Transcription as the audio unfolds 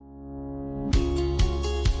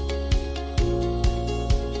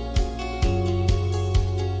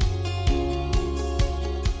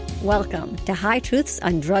Welcome to High Truths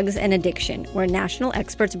on Drugs and Addiction, where national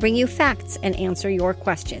experts bring you facts and answer your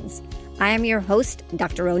questions. I am your host,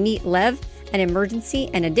 Dr. Ronit Lev, an emergency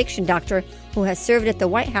and addiction doctor who has served at the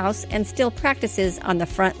White House and still practices on the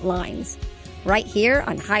front lines. Right here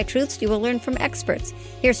on High Truths, you will learn from experts,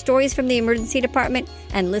 hear stories from the emergency department,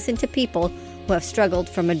 and listen to people who have struggled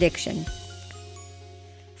from addiction.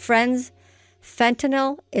 Friends,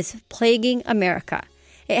 fentanyl is plaguing America.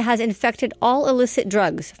 It has infected all illicit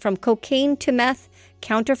drugs, from cocaine to meth,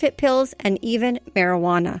 counterfeit pills, and even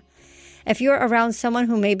marijuana. If you're around someone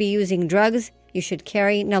who may be using drugs, you should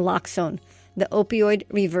carry naloxone, the opioid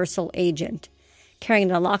reversal agent. Carrying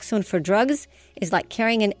naloxone for drugs is like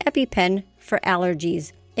carrying an EpiPen for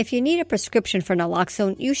allergies. If you need a prescription for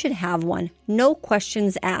naloxone, you should have one. No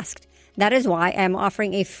questions asked. That is why I am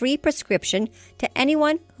offering a free prescription to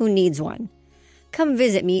anyone who needs one. Come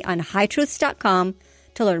visit me on hightruths.com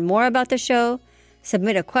to learn more about the show,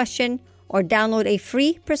 submit a question, or download a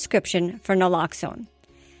free prescription for naloxone.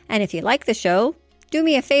 And if you like the show, do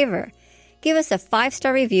me a favor. Give us a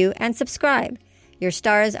 5-star review and subscribe. Your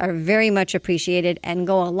stars are very much appreciated and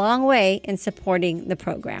go a long way in supporting the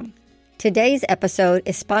program. Today's episode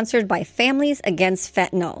is sponsored by Families Against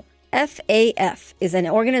Fentanyl. FAF is an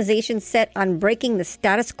organization set on breaking the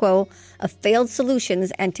status quo of failed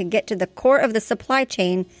solutions and to get to the core of the supply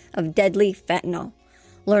chain of deadly fentanyl.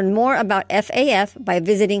 Learn more about FAF by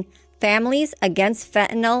visiting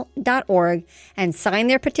familiesagainstfentanyl.org and sign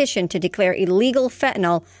their petition to declare illegal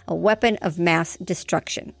fentanyl a weapon of mass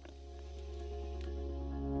destruction.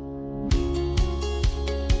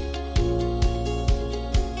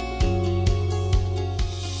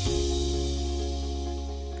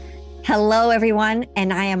 Hello, everyone,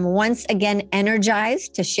 and I am once again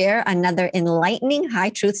energized to share another enlightening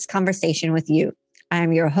High Truths conversation with you. I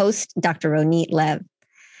am your host, Dr. Ronit Lev.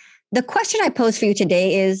 The question I pose for you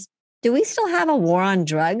today is, do we still have a war on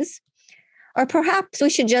drugs? Or perhaps we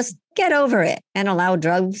should just get over it and allow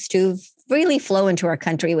drugs to freely flow into our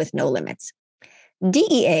country with no limits.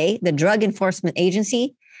 DEA, the Drug Enforcement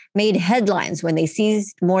Agency, made headlines when they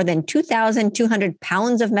seized more than 2,200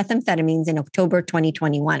 pounds of methamphetamines in October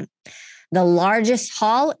 2021, the largest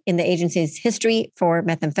haul in the agency's history for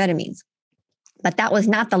methamphetamines. But that was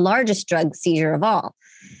not the largest drug seizure of all.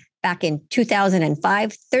 Back in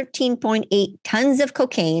 2005, 13.8 tons of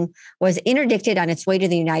cocaine was interdicted on its way to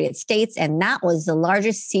the United States, and that was the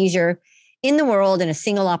largest seizure in the world in a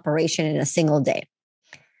single operation in a single day.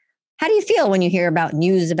 How do you feel when you hear about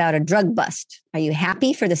news about a drug bust? Are you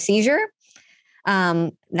happy for the seizure?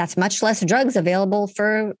 That's much less drugs available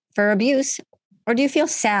for abuse. Or do you feel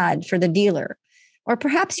sad for the dealer? Or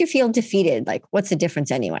perhaps you feel defeated, like, what's the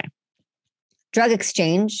difference anyway? Drug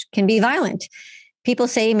exchange can be violent. People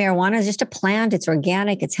say marijuana is just a plant, it's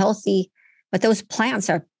organic, it's healthy, but those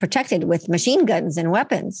plants are protected with machine guns and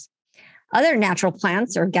weapons. Other natural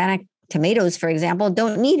plants, organic tomatoes, for example,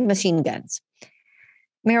 don't need machine guns.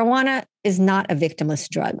 Marijuana is not a victimless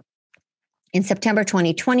drug. In September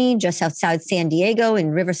 2020, just outside San Diego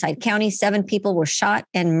in Riverside County, 7 people were shot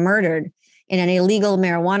and murdered in an illegal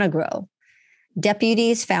marijuana grow.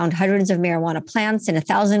 Deputies found hundreds of marijuana plants and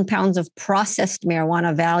 1,000 pounds of processed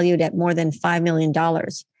marijuana valued at more than $5 million.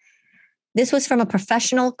 This was from a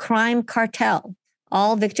professional crime cartel.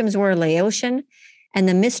 All victims were Laotian, and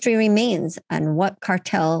the mystery remains on what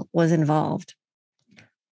cartel was involved.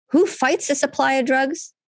 Who fights the supply of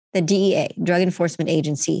drugs? The DEA, Drug Enforcement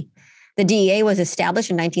Agency. The DEA was established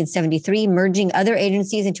in 1973, merging other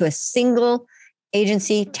agencies into a single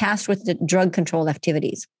agency tasked with the drug control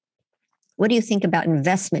activities. What do you think about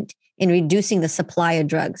investment in reducing the supply of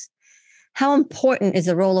drugs? How important is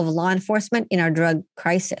the role of law enforcement in our drug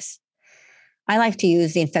crisis? I like to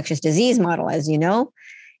use the infectious disease model, as you know.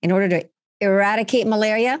 In order to eradicate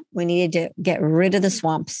malaria, we needed to get rid of the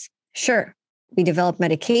swamps. Sure, we developed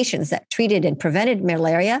medications that treated and prevented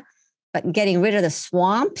malaria, but getting rid of the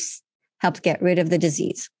swamps helped get rid of the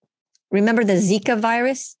disease. Remember the Zika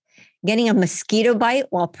virus? Getting a mosquito bite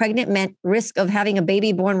while pregnant meant risk of having a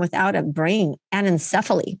baby born without a brain,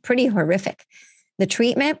 anencephaly. Pretty horrific. The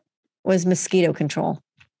treatment was mosquito control.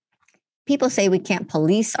 People say we can't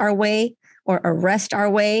police our way or arrest our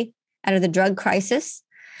way out of the drug crisis.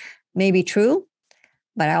 Maybe true,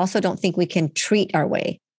 but I also don't think we can treat our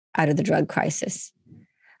way out of the drug crisis.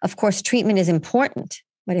 Of course, treatment is important,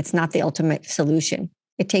 but it's not the ultimate solution.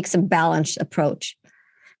 It takes a balanced approach.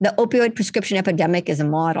 The opioid prescription epidemic is a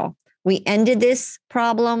model. We ended this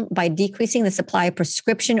problem by decreasing the supply of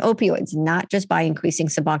prescription opioids, not just by increasing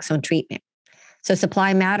Suboxone treatment. So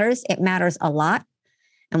supply matters. It matters a lot.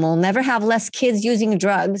 And we'll never have less kids using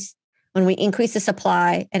drugs when we increase the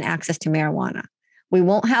supply and access to marijuana. We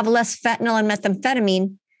won't have less fentanyl and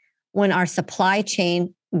methamphetamine when our supply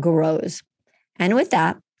chain grows. And with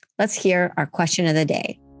that, let's hear our question of the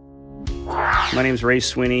day. My name is Ray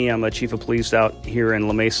Sweeney. I'm a chief of police out here in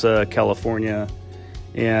La Mesa, California.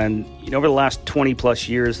 And over the last 20 plus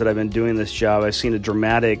years that I've been doing this job, I've seen a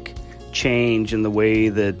dramatic change in the way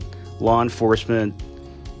that law enforcement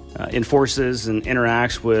enforces and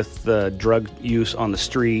interacts with drug use on the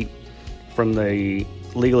street, from the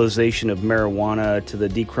legalization of marijuana to the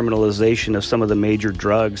decriminalization of some of the major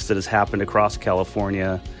drugs that has happened across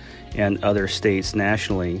California and other states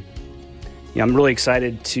nationally. I'm really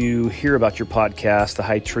excited to hear about your podcast, The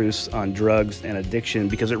High Truths on Drugs and Addiction,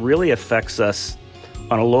 because it really affects us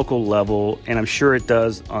on a local level, and I'm sure it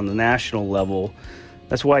does on the national level.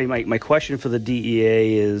 That's why my question for the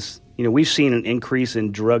DEA is, we've seen an increase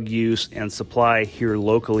in drug use and supply here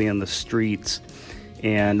locally in the streets.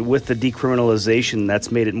 And with the decriminalization,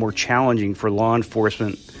 that's made it more challenging for law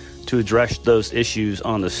enforcement to address those issues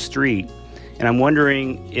on the street. And I'm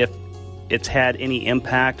wondering if it's had any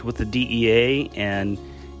impact with the DEA, and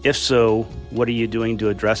if so, what are you doing to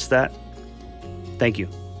address that? Thank you.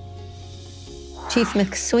 Chief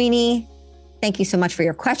McSweeney, thank you so much for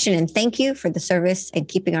your question, and thank you for the service and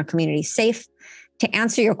keeping our community safe. To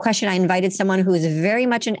answer your question, I invited someone who is very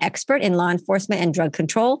much an expert in law enforcement and drug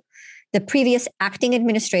control, the previous acting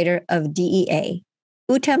administrator of DEA,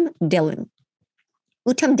 Uttam Dhillon.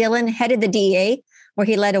 Uttam Dhillon headed the DEA, where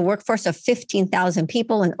he led a workforce of 15,000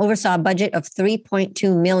 people and oversaw a budget of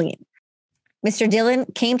 $3.2 million. Mr.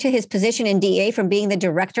 Dhillon came to his position in DEA from being the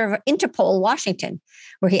director of Interpol Washington,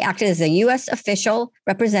 where he acted as a U.S. official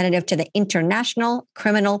representative to the International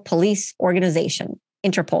Criminal Police Organization,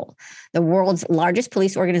 Interpol, the world's largest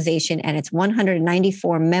police organization and its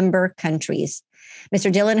 194 member countries.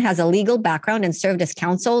 Mr. Dhillon has a legal background and served as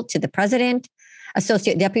counsel to the president,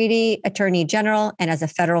 associate deputy attorney general, and as a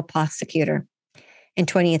federal prosecutor. In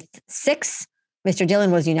 2006, Mr.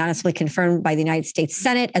 Dhillon was unanimously confirmed by the United States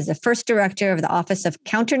Senate as the first director of the Office of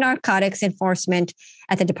Counter-Narcotics Enforcement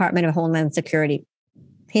at the Department of Homeland Security.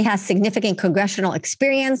 He has significant congressional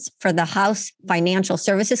experience for the House Financial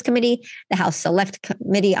Services Committee, the House Select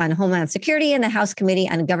Committee on Homeland Security, and the House Committee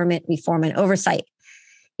on Government Reform and Oversight.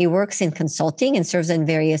 He works in consulting and serves on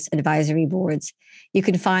various advisory boards. You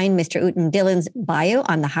can find Mr. Uttam Dhillon's bio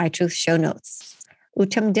on the High Truth show notes.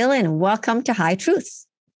 Uttam Dhillon, welcome to High Truths.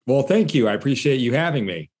 Well, thank you. I appreciate you having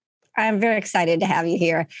me. I'm very excited to have you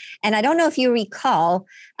here. And I don't know if you recall,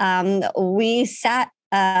 we sat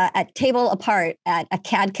at table apart at a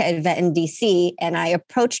CADCA event in DC, and I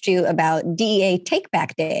approached you about DEA Take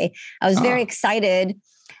Back Day. I was very excited.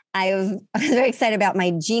 I was very excited about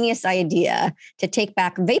my genius idea to take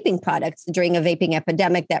back vaping products during a vaping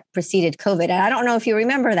epidemic that preceded COVID. And I don't know if you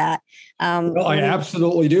remember that. Well, I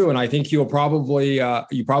absolutely do. And I think you probably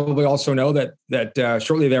also know that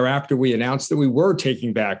shortly thereafter, we announced that we were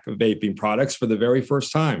taking back vaping products for the very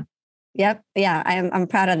first time. Yep. Yeah, I'm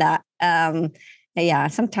proud of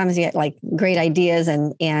that. Sometimes you get like great ideas,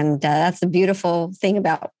 and that's the beautiful thing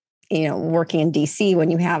about working in DC.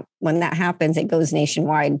 When that happens, it goes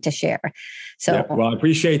nationwide to share. So, yeah, well, I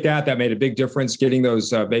appreciate that. That made a big difference. Getting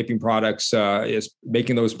those vaping products is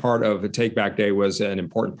making those part of the Take Back Day was an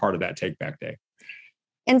important part of that Take Back Day.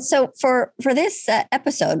 And so for this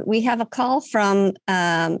episode, we have a call from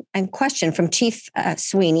and question from Chief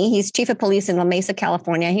Sweeney. He's chief of police in La Mesa,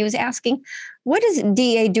 California. He was asking, what is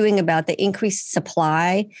DEA doing about the increased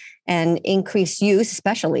supply and increased use,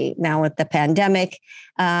 especially now with the pandemic,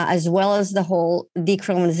 as well as the whole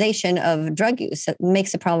decriminalization of drug use that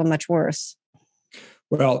makes the problem much worse?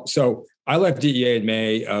 Well, so I left DEA in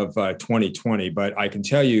May of 2020, but I can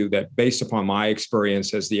tell you that based upon my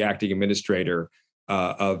experience as the acting administrator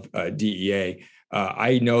of DEA,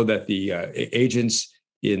 I know that the agents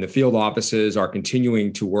in the field offices are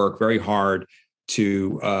continuing to work very hard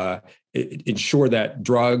to ensure that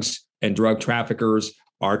drugs and drug traffickers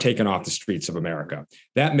are taken off the streets of America.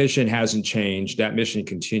 That mission hasn't changed. That mission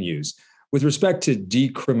continues. With respect to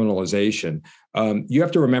decriminalization, you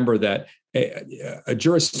have to remember that a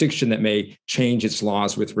jurisdiction that may change its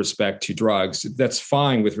laws with respect to drugs, that's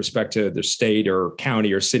fine with respect to the state or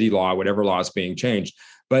county or city law, whatever law is being changed.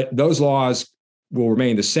 But those laws will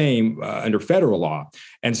remain the same under federal law.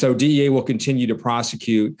 And so DEA will continue to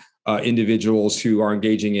prosecute individuals who are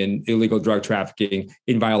engaging in illegal drug trafficking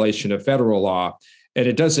in violation of federal law. And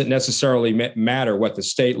it doesn't necessarily matter what the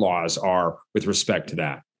state laws are with respect to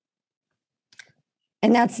that.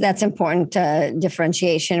 And that's important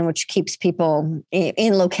differentiation, which keeps people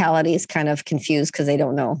in localities kind of confused because they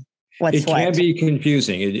don't know what's what. It can be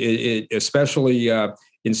confusing, especially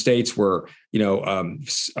in states where,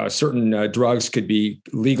 certain drugs could be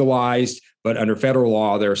legalized, but under federal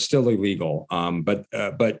law, they're still illegal.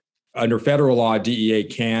 But under federal law, DEA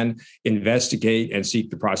can investigate and seek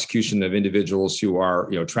the prosecution of individuals who are,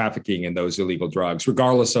 trafficking in those illegal drugs,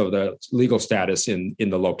 regardless of the legal status in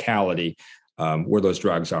the locality where those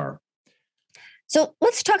drugs are. So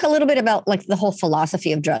let's talk a little bit about like the whole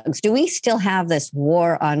philosophy of drugs. Do we still have this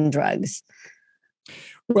war on drugs?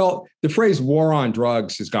 Well, the phrase "war on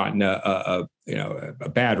drugs" has gotten a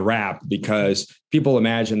bad rap because people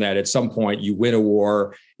imagine that at some point you win a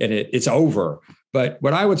war and it's over. But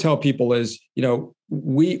what I would tell people is,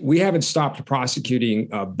 we haven't stopped prosecuting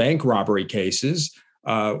bank robbery cases.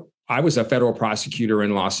 I was a federal prosecutor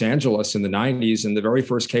in Los Angeles in the 90s, and the very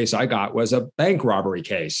first case I got was a bank robbery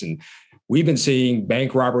case. And we've been seeing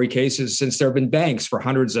bank robbery cases since there have been banks for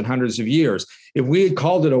hundreds and hundreds of years. If we had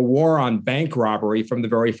called it a war on bank robbery from the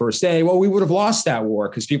very first day, well, we would have lost that war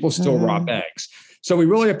because people still rob banks. So we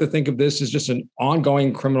really have to think of this as just an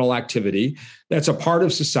ongoing criminal activity that's a part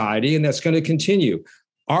of society and that's going to continue.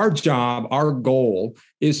 Our job, our goal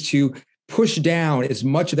is to push down as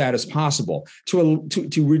much of that as possible, to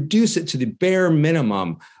reduce it to the bare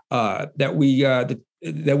minimum that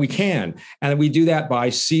we can. And we do that by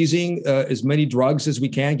seizing as many drugs as we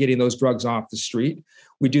can, getting those drugs off the street.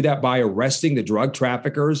 We do that by arresting the drug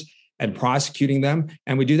traffickers and prosecuting them.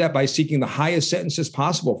 And we do that by seeking the highest sentences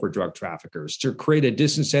possible for drug traffickers to create a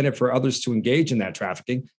disincentive for others to engage in that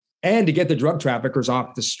trafficking and to get the drug traffickers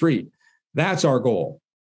off the street. That's our goal.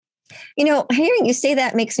 Hearing you say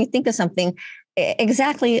that makes me think of something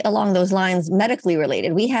exactly along those lines, medically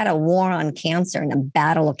related. We had a war on cancer and a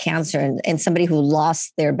battle of cancer and somebody who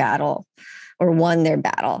lost their battle or won their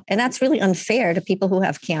battle. And that's really unfair to people who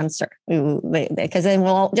have cancer, because then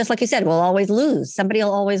just like you said, we'll always lose. Somebody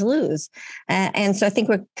will always lose. And so I think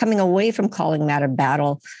we're coming away from calling that a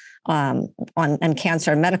battle on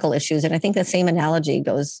cancer and medical issues. And I think the same analogy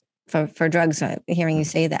goes for drugs, hearing you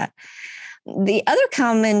say that. The other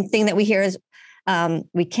common thing that we hear is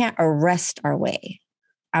we can't arrest our way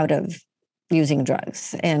out of using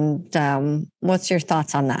drugs. And what's your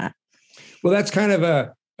thoughts on that? Well, that's kind of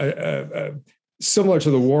a similar to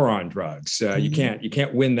the war on drugs. You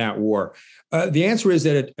can't win that war. The answer is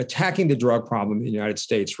that attacking the drug problem in the United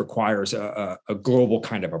States requires a global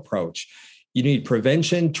kind of approach. You need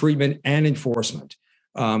prevention, treatment, and enforcement.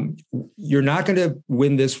 You're not going to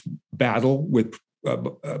win this battle with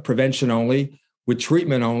prevention only, with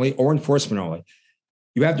treatment only, or enforcement only.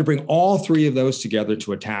 You have to bring all three of those together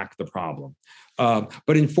to attack the problem.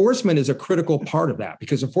 But enforcement is a critical part of that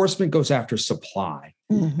because enforcement goes after supply.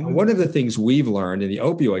 And one of the things we've learned in the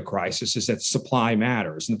opioid crisis is that supply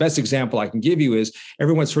matters. And the best example I can give you is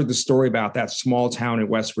everyone's heard the story about that small town in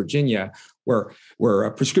West Virginia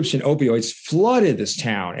where prescription opioids flooded this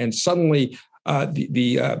town, and suddenly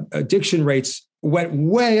the addiction rates went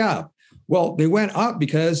way up. Well, they went up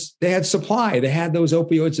because they had supply. They had those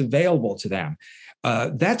opioids available to them.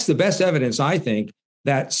 That's the best evidence, I think,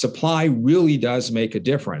 that supply really does make a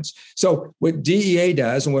difference. So what DEA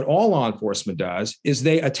does and what all law enforcement does is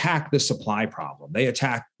they attack the supply problem. They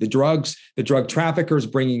attack the drugs, the drug traffickers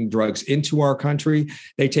bringing drugs into our country.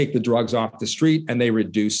 They take the drugs off the street and they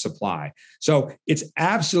reduce supply. So it's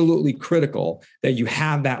absolutely critical that you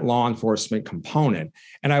have that law enforcement component.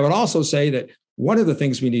 And I would also say that one of the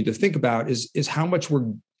things we need to think about is how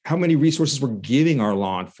many resources we're giving our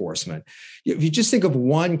law enforcement. If you just think of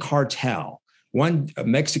one cartel, one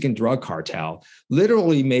Mexican drug cartel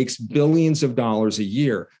literally makes billions of dollars a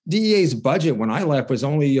year. DEA's budget when I left was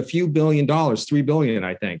only a few $1 billion, $3 billion,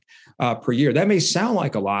 I think, per year. That may sound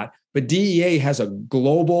like a lot, but DEA has a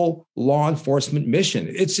global law enforcement mission.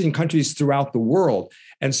 It's in countries throughout the world.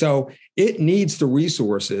 And so it needs the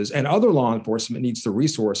resources, and other law enforcement needs the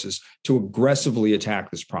resources to aggressively attack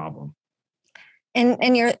this problem.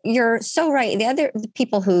 And you're so right. The other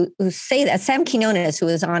people who say that, Sam Quinones, who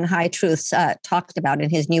is on High Truths, talked about in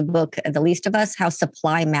his new book, The Least of Us, how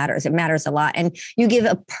supply matters. It matters a lot. And you give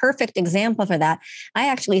a perfect example for that. I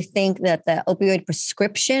actually think that the opioid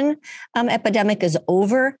prescription epidemic is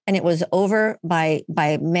over, and it was over by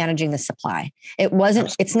managing the supply.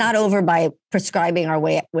 It's not over by prescribing our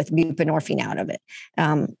way with buprenorphine out of it.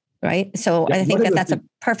 Right. So yeah, I think that's a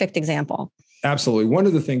perfect example. Absolutely. One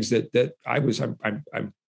of the things that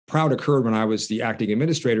I'm proud occurred when I was the acting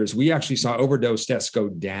administrator is we actually saw overdose deaths go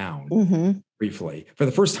down briefly for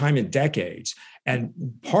the first time in decades.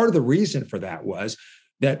 And part of the reason for that was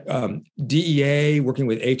that DEA, working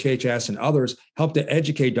with HHS and others, helped to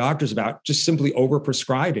educate doctors about just simply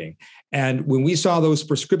overprescribing. And when we saw those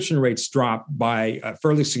prescription rates drop by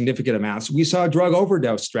fairly significant amounts, we saw drug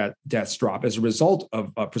overdose deaths drop as a result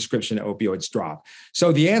of prescription opioids drop.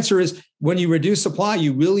 So the answer is, when you reduce supply,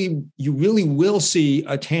 you really will see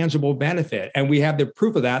a tangible benefit. And we have the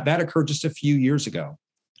proof of that. That occurred just a few years ago.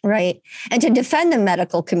 Right. And to defend the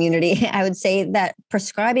medical community, I would say that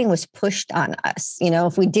prescribing was pushed on us.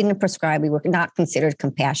 If we didn't prescribe, we were not considered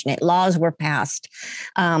compassionate. Laws were passed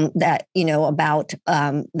that, about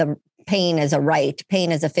the pain as a right,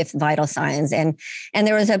 pain as a fifth vital signs. And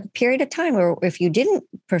there was a period of time where if you didn't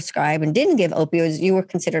prescribe and didn't give opioids, you were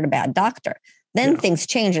considered a bad doctor. Then things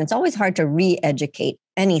change, and it's always hard to re-educate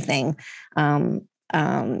anything.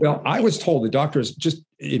 Well, I was told the doctors just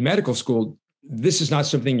in medical school, this is not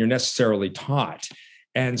something you're necessarily taught.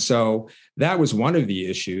 And so that was one of the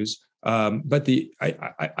issues. But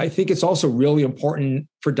I think it's also really important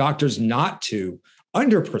for doctors not to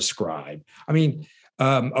underprescribe. I mean,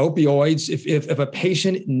 opioids, if a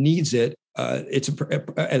patient needs it, and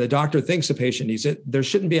the doctor thinks the patient needs it, there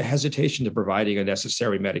shouldn't be a hesitation to providing a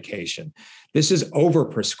necessary medication. This is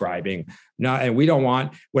overprescribing. And we don't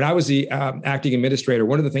want, when I was the acting administrator,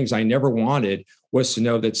 one of the things I never wanted was to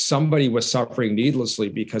know that somebody was suffering needlessly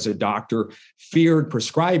because a doctor feared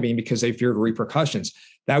prescribing because they feared repercussions.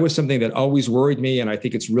 That was something that always worried me. And I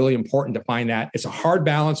think it's really important to find that. It's a hard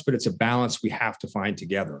balance, but it's a balance we have to find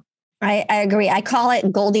together. I agree. I call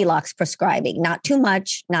it Goldilocks prescribing, not too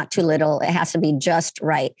much, not too little. It has to be just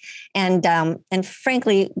right. And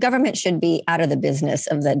frankly, government should be out of the business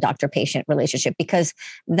of the doctor-patient relationship, because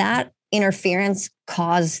that interference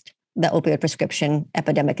caused the opioid prescription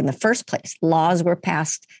epidemic in the first place. Laws were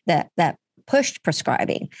passed that pushed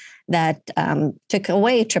prescribing, that took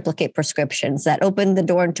away triplicate prescriptions, that opened the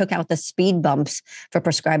door and took out the speed bumps for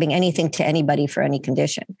prescribing anything to anybody for any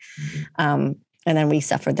condition. And then we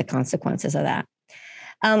suffered the consequences of that.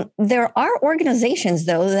 There are organizations,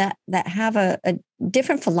 though, that have a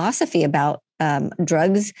different philosophy about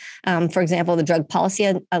drugs. For example, the Drug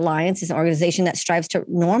Policy Alliance is an organization that strives to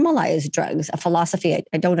normalize drugs, a philosophy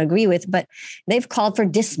I don't agree with, but they've called for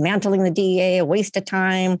dismantling the DEA, a waste of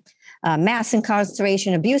time, mass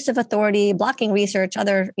incarceration, abuse of authority, blocking research,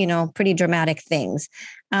 other, pretty dramatic things.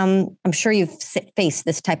 I'm sure you've faced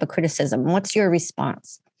this type of criticism. What's your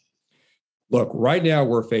response? Look, right now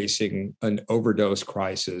we're facing an overdose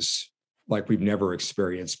crisis like we've never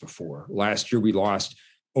experienced before. Last year, we lost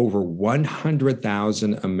over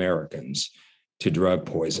 100,000 Americans to drug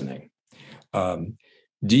poisoning.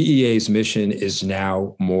 DEA's mission is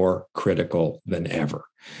now more critical than ever.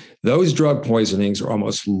 Those drug poisonings are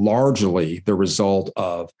almost largely the result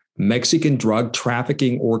of Mexican drug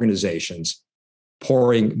trafficking organizations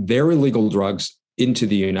pouring their illegal drugs into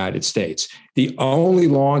the United States. The only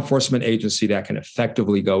law enforcement agency that can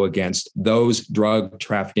effectively go against those drug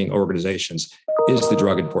trafficking organizations is the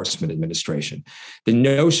Drug Enforcement Administration. The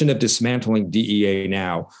notion of dismantling DEA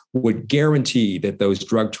now would guarantee that those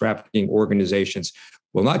drug trafficking organizations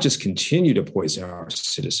will not just continue to poison our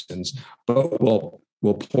citizens, but will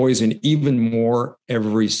poison even more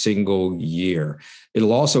every single year.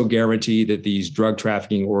 It'll also guarantee that these drug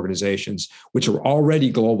trafficking organizations, which are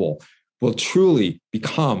already global, will truly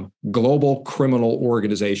become global criminal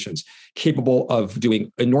organizations capable of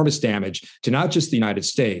doing enormous damage to not just the United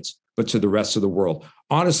States, but to the rest of the world.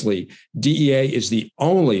 Honestly, DEA is the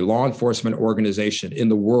only law enforcement organization in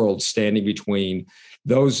the world standing between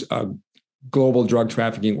those global drug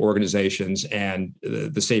trafficking organizations and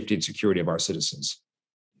the safety and security of our citizens.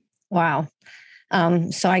 Wow.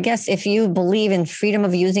 So I guess if you believe in freedom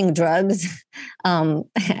of using drugs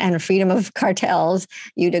and freedom of cartels,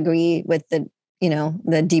 you'd agree with the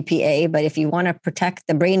DPA. But if you want to protect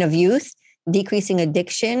the brain of youth, decreasing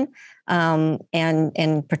addiction,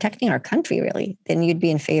 and protecting our country, really, then you'd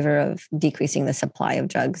be in favor of decreasing the supply of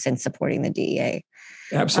drugs and supporting the DEA.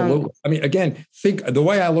 Absolutely. I mean, again, think the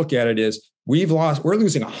way I look at it is we're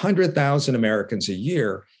losing 100,000 Americans a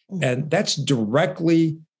year, and that's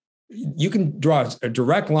directly. You can draw a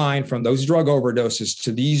direct line from those drug overdoses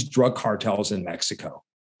to these drug cartels in Mexico.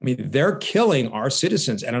 I mean, they're killing our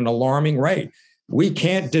citizens at an alarming rate. We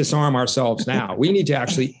can't disarm ourselves now. We need to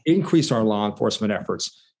actually increase our law enforcement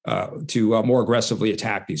efforts to more aggressively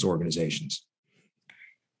attack these organizations.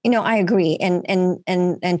 I agree.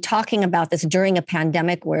 And talking about this during a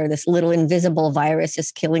pandemic where this little invisible virus is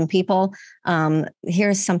killing people,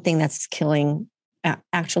 here's something that's killing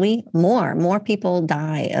actually more people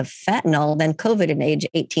die of fentanyl than COVID in age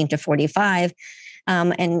 18 to 45.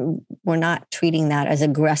 And we're not treating that as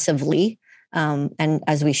aggressively and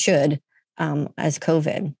as we should. as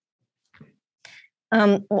COVID.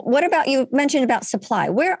 What about, you mentioned about supply?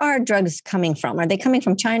 Where are drugs coming from? Are they coming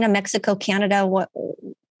from China, Mexico, Canada?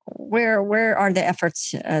 Where are the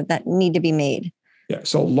efforts that need to be made? Yeah,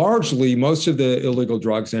 so largely most of the illegal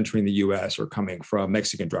drugs entering the U.S. are coming from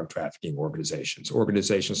Mexican drug trafficking organizations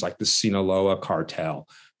like the Sinaloa cartel,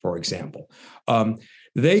 for example.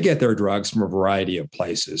 They get their drugs from a variety of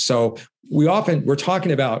places. So we're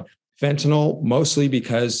talking about fentanyl, mostly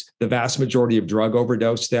because the vast majority of drug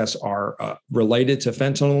overdose deaths are related to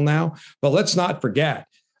fentanyl now. But let's not forget,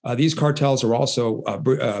 these cartels are also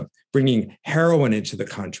bringing heroin into the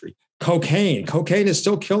country. Cocaine is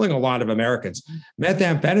still killing a lot of Americans.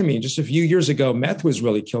 Methamphetamine, just a few years ago, meth was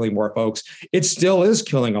really killing more folks. It still is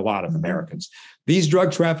killing a lot of Americans. These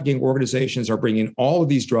drug trafficking organizations are bringing all of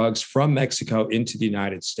these drugs from Mexico into the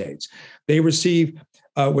United States. They receive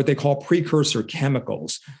what they call precursor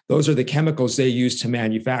chemicals. Those are the chemicals they use to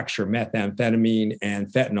manufacture methamphetamine and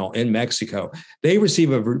fentanyl in Mexico. They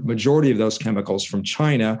receive a majority of those chemicals from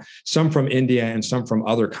China, some from India, and some from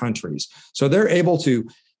other countries. So they're able to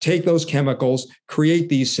take those chemicals, create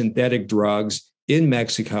these synthetic drugs in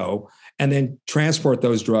Mexico, and then transport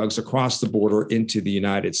those drugs across the border into the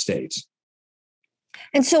United States.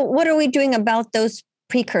 And so what are we doing about those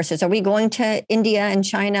precursors? Are we going to India and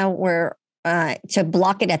China where to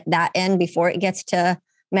block it at that end before it gets to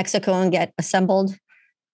Mexico and get assembled?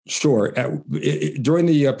 Sure. During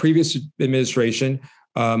the previous administration,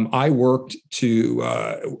 I worked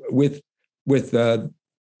with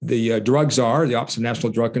the drug czar, the Office of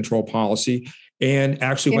National Drug Control Policy, and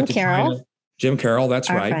actually went to China. Jim Carroll, that's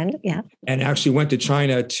our right. Friend, yeah. And actually went to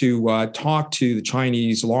China to talk to the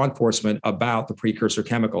Chinese law enforcement about the precursor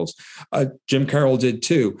chemicals. Jim Carroll did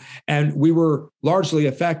too. And we were largely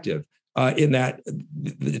effective in that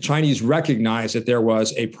the Chinese recognized that there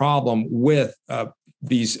was a problem with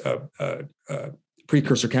these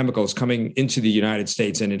precursor chemicals coming into the United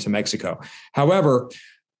States and into Mexico. However,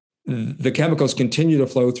 the chemicals continue to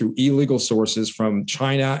flow through illegal sources from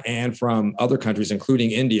China and from other countries,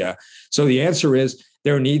 including India. So the answer is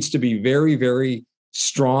there needs to be very, very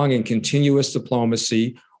strong and continuous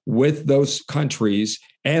diplomacy with those countries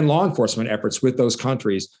and law enforcement efforts with those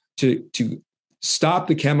countries to stop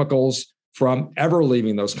the chemicals from ever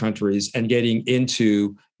leaving those countries and getting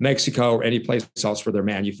into Mexico or any place else where they're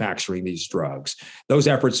manufacturing these drugs. Those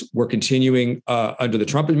efforts were continuing under the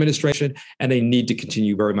Trump administration, and they need to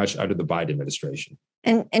continue very much under the Biden administration.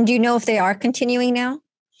 And do you know if they are continuing now?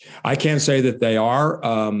 I can't say that they are.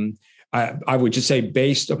 I would just say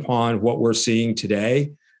based upon what we're seeing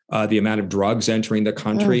today, the amount of drugs entering the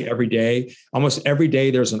country every day, almost every day,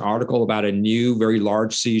 there's an article about a new, very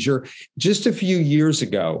large seizure. Just a few years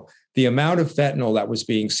ago, the amount of fentanyl that was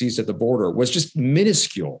being seized at the border was just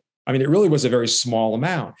minuscule. I mean, it really was a very small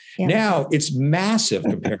amount. Yeah. Now it's massive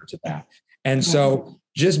compared to that. And so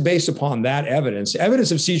just based upon that evidence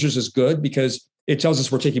of seizures is good because it tells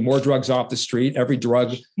us we're taking more drugs off the street. Every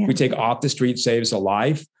drug we take off the street saves a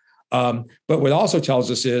life. But what also tells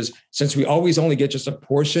us is, since we always only get just a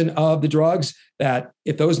portion of the drugs, that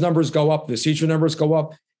if those numbers go up, the seizure numbers go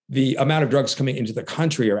up, the amount of drugs coming into the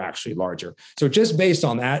country are actually larger. So just based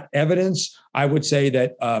on that evidence, I would say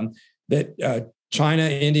that China,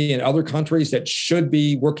 India, and other countries that should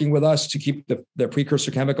be working with us to keep the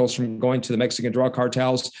precursor chemicals from going to the Mexican drug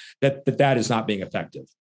cartels, that is not being effective.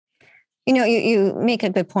 You know, you make a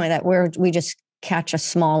good point that we just catch a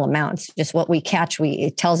small amount. It's just what we catch.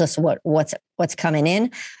 It tells us what's coming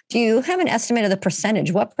in. Do you have an estimate of the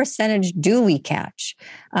percentage? What percentage do we catch?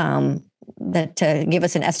 That to give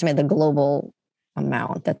us an estimate of the global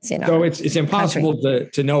amount that's in. So it's impossible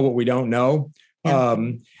to know what we don't know. Yeah.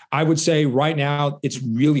 I would say right now it's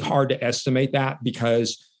really hard to estimate that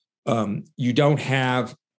because you don't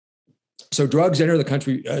have. So drugs enter the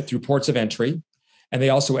country through ports of entry. And they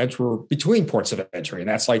also enter between ports of entry. And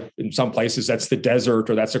that's like in some places, that's the desert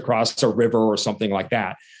or that's across a river or something like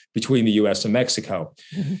that between the US and Mexico.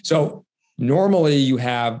 Mm-hmm. So normally you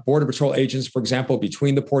have Border Patrol agents, for example,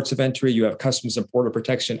 between the ports of entry. You have Customs and Border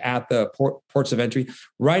Protection at the ports of entry.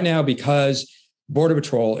 Right now, because Border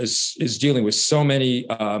Patrol is dealing with so many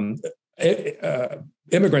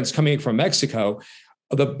immigrants coming from Mexico,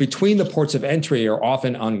 between the ports of entry are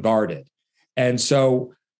often unguarded. And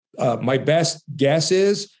so my best guess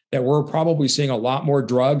is that we're probably seeing a lot more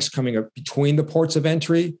drugs coming up between the ports of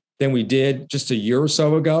entry than we did just a year or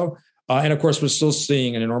so ago. And of course, we're still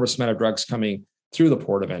seeing an enormous amount of drugs coming through the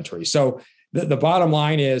port of entry. So the bottom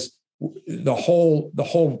line is the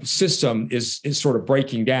whole system is sort of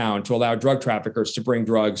breaking down to allow drug traffickers to bring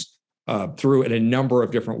drugs through in a number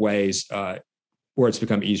of different ways where it's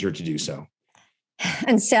become easier to do so.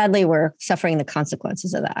 And sadly, we're suffering the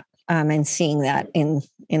consequences of that, and seeing that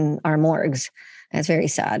in our morgues. That's very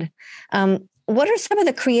sad. What are some of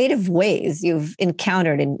the creative ways you've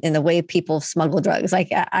encountered in the way people smuggle drugs? Like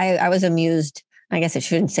I was amused. I guess I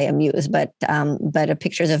shouldn't say amused, but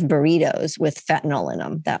pictures of burritos with fentanyl in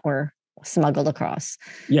them that were smuggled across.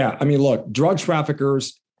 Yeah, I mean, look, drug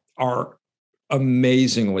traffickers are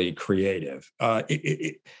amazingly creative.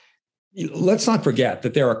 Let's not forget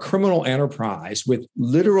that they're a criminal enterprise with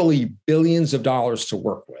literally billions of dollars to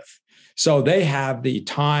work with. So they have the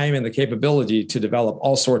time and the capability to develop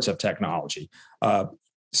all sorts of technology,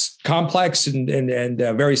 complex and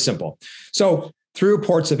very simple. So through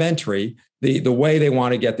ports of entry, the way they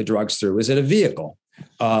want to get the drugs through is in a vehicle.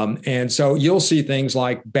 And so you'll see things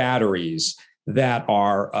like batteries that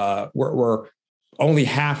are where only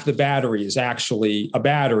half the battery is actually a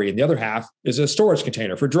battery and the other half is a storage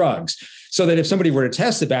container for drugs. So that if somebody were to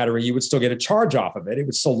test the battery, you would still get a charge off of it. It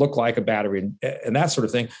would still look like a battery and that sort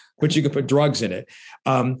of thing, but you could put drugs in it.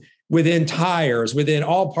 Within tires, within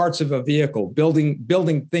all parts of a vehicle,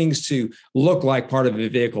 building things to look like part of a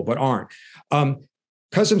vehicle, but aren't.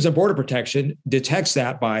 Customs and Border Protection detects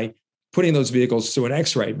that by putting those vehicles through an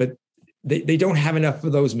X-ray, but they don't have enough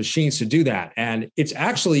of those machines to do that. And it's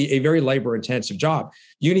actually a very labor-intensive job.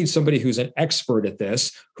 You need somebody who's an expert at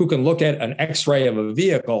this, who can look at an X-ray of a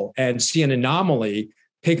vehicle and see an anomaly,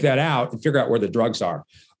 pick that out, and figure out where the drugs are.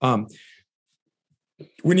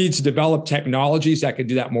 We need to develop technologies that can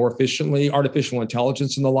do that more efficiently, artificial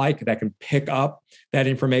intelligence and the like, that can pick up that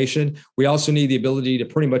information. We also need the ability to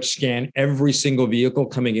pretty much scan every single vehicle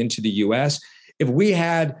coming into the US. If we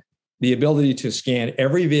had the ability to scan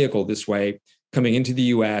every vehicle this way coming into the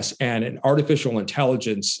US and an artificial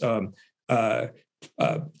intelligence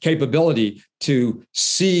capability to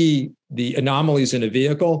see the anomalies in a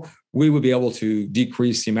vehicle, we would be able to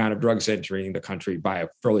decrease the amount of drugs entering the country by a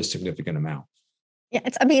fairly significant amount. Yeah,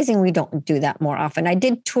 it's amazing we don't do that more often. I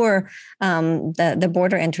did tour the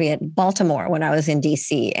border entry at Baltimore when I was in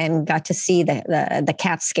DC and got to see the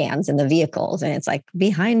CAT scans in the vehicles. And it's like,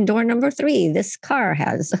 behind door number 3, this car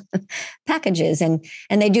has packages. And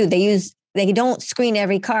they don't screen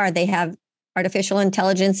every car. They have artificial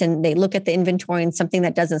intelligence and they look at the inventory and something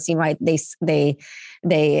that doesn't seem right. They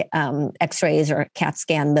X-rays or CAT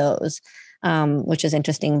scan those. Which is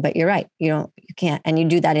interesting, but you're right. You can't, and you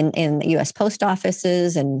do that in the U.S. post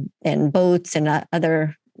offices and boats and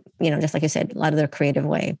other, just like you said, a lot of their creative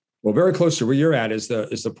way. Well, very close to where you're at is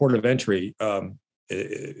the port of entry.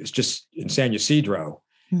 It's just in San Ysidro,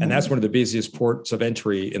 and that's one of the busiest ports of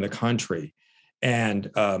entry in the country. And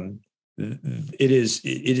it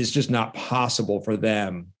is just not possible for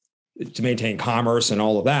them to maintain commerce and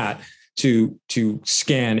all of that to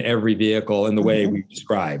scan every vehicle in the way we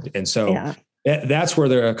described. And so that's where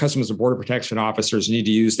the Customs and Border Protection officers need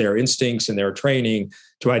to use their instincts and their training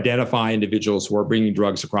to identify individuals who are bringing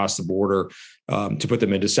drugs across the border, to put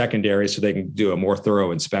them into secondary so they can do a more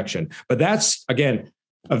thorough inspection. But that's, again,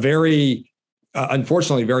 a very,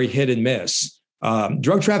 unfortunately, very hit and miss.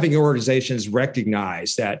 Drug trafficking organizations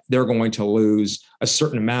recognize that they're going to lose a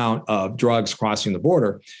certain amount of drugs crossing the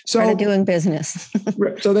border. So part of doing business.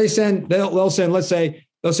 So they'll send, let's say,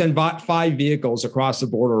 5 vehicles across the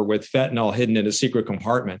border with fentanyl hidden in a secret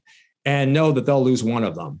compartment and know that they'll lose one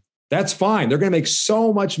of them. That's fine. They're going to make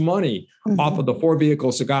so much money off of the 4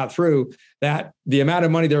 vehicles that got through that the amount of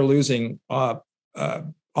money they're losing on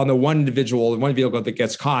the one vehicle that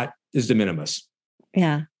gets caught is de minimis.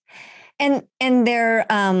 Yeah. And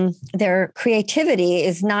their creativity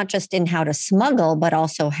is not just in how to smuggle, but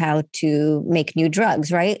also how to make new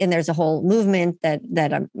drugs, right? And there's a whole movement that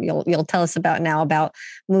you'll tell us about now about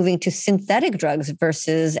moving to synthetic drugs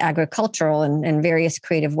versus agricultural and various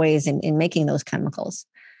creative ways in making those chemicals.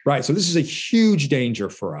 Right. So this is a huge danger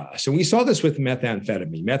for us. And we saw this with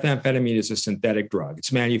methamphetamine. Methamphetamine is a synthetic drug.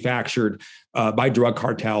 It's manufactured by drug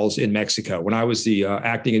cartels in Mexico. When I was the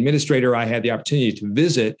acting administrator, I had the opportunity to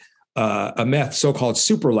visit a meth so-called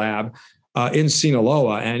super lab in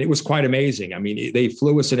Sinaloa, and it was quite amazing. I mean, they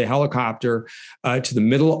flew us in a helicopter to the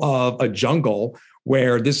middle of a jungle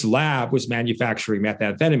where this lab was manufacturing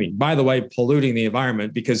methamphetamine, by the way, polluting the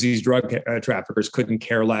environment because these drug traffickers couldn't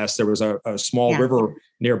care less. There was a small river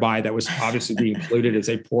nearby that was obviously being polluted as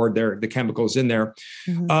they poured the chemicals in there.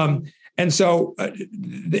 And so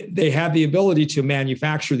they have the ability to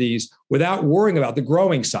manufacture these without worrying about the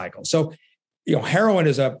growing cycle. So heroin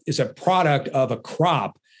is a product of a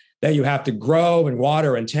crop that you have to grow and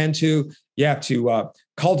water and tend to. You have to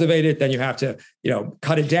cultivate it, then you have to,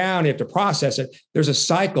 cut it down. You have to process it. There's a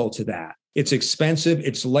cycle to that. It's expensive.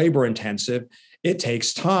 It's labor intensive. It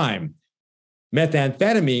takes time.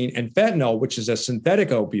 Methamphetamine and fentanyl, which is a synthetic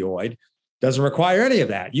opioid, doesn't require any of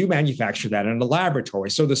that. You manufacture that in a laboratory.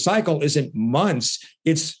 So the cycle isn't months,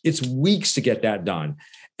 it's weeks to get that done.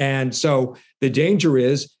 And so the danger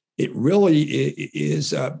is, it really is,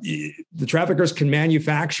 the traffickers can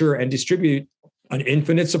manufacture and distribute an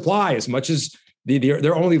infinite supply, as much as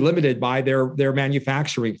they're only limited by their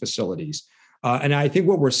manufacturing facilities. And I think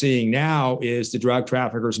what we're seeing now is the drug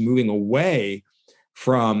traffickers moving away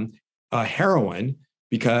from heroin,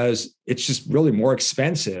 because it's just really more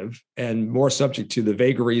expensive and more subject to the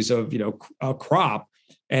vagaries of, a crop,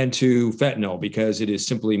 and to fentanyl, because it is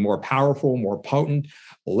simply more powerful, more potent.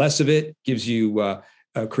 Less of it gives you,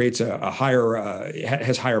 creates a higher,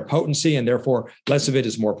 has higher potency, and therefore less of it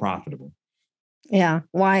is more profitable. Yeah.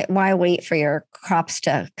 Why wait for your crops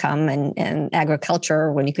to come and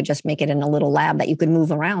agriculture when you could just make it in a little lab that you could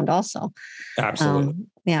move around also? Absolutely.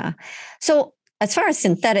 Yeah. So as far as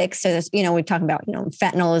synthetics, so there's, we talk about,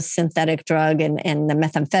 fentanyl is synthetic drug and the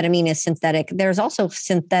methamphetamine is synthetic. There's also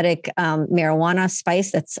synthetic marijuana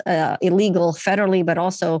spice that's illegal federally, but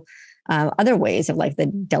also other ways of like the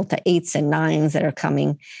Delta 8s and 9s that are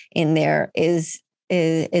coming in there. Is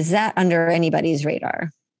that under anybody's radar?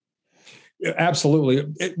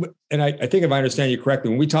 Absolutely. And I think if I understand you correctly,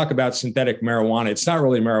 when we talk about synthetic marijuana, it's not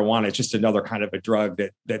really marijuana. It's just another kind of a drug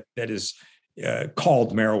that is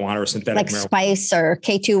called marijuana or synthetic like marijuana. Spice or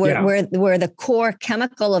K2, where the core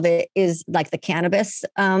chemical of it is like the cannabis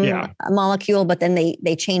molecule, but then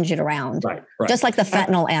they change it around. Right. Just like the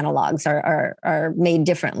fentanyl analogs are made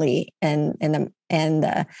differently, and the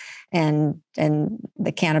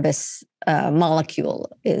cannabis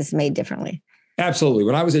molecule is made differently. Absolutely.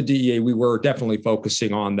 When I was at DEA, we were definitely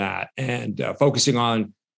focusing on that, and focusing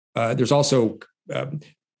on. There's also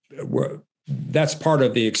that's part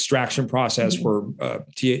of the extraction process where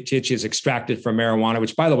THC is extracted from marijuana,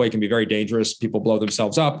 which, by the way, can be very dangerous. People blow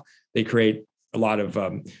themselves up. They create a lot of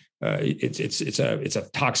it's a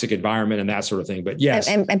toxic environment and that sort of thing. But yes,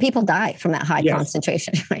 and people die from that high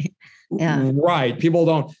concentration. Right? Yeah. Right. People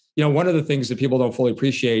don't. One of the things that people don't fully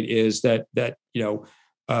appreciate is that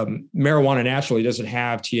marijuana naturally doesn't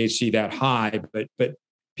have THC that high, but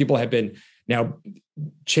people have been now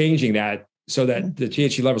changing that so that the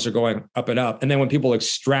THC levels are going up and up. And then when people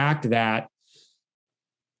extract that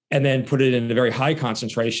and then put it in a very high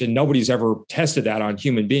concentration, nobody's ever tested that on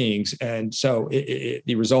human beings. And so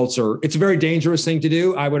the results it's a very dangerous thing to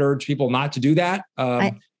do. I would urge people not to do that.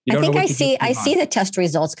 I see the test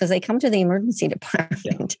results because they come to the emergency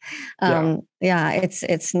department.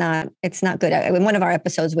 It's not good. In one of our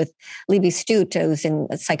episodes with Libby Stute, who's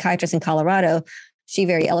a psychiatrist in Colorado, she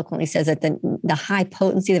very eloquently says that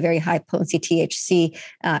the very high potency THC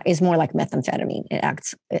is more like methamphetamine. It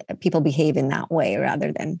acts, people behave in that way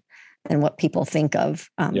rather than what people think of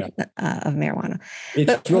marijuana.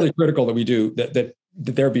 It's really critical that we do that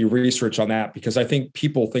there be research on that, because I think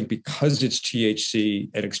people think because it's THC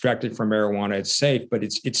and extracted from marijuana, it's safe, but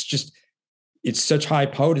it's such high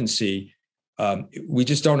potency. We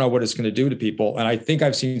just don't know what it's going to do to people. And I think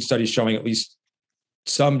I've seen studies showing at least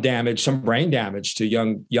some brain damage to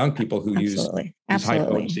young people who use high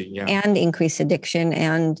potency, and increased addiction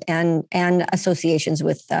and associations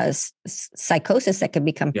with psychosis that could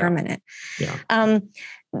become permanent.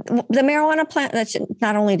 The marijuana plant that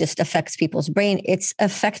not only just affects people's brain, it's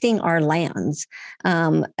affecting our lands,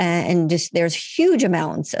 and just there's huge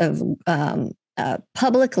amounts of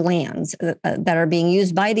public lands that are being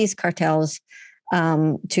used by these cartels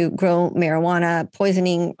to grow marijuana,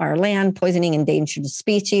 poisoning our land, poisoning endangered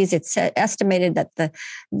species. It's estimated that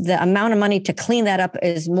the amount of money to clean that up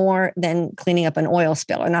is more than cleaning up an oil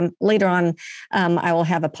spill. And later on, I will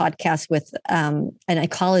have a podcast with an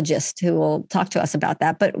ecologist who will talk to us about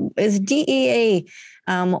that. But is DEA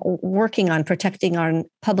working on protecting our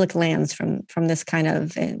public lands from this kind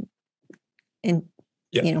of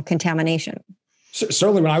contamination?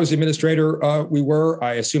 Certainly, when I was administrator,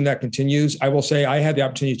 I assume that continues. I will say I had the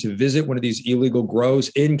opportunity to visit one of these illegal grows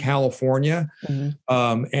in California.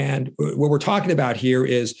 Mm-hmm. And what we're talking about here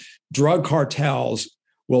is drug cartels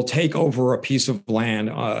will take over a piece of land,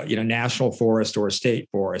 national forest or a state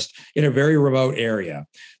forest in a very remote area.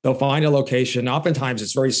 They'll find a location. Oftentimes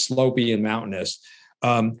it's very slopey and mountainous,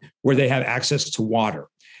 where they have access to water,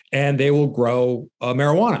 and they will grow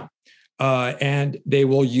marijuana. And they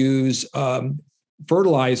will use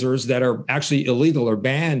fertilizers that are actually illegal or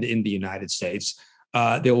banned in the United States.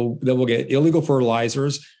 They will get illegal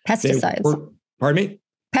fertilizers. Pesticides. Pardon me?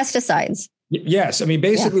 Pesticides. Yes. I mean,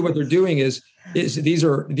 basically what they're doing is these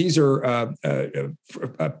are and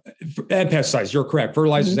pesticides. You're correct.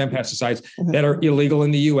 Fertilizers and pesticides that are illegal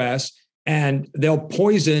in the US, and they'll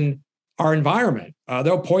poison our environment.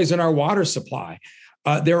 They'll poison our water supply.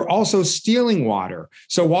 They're also stealing water.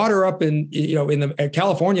 So water up in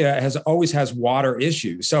California always has water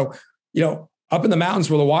issues. So, up in the mountains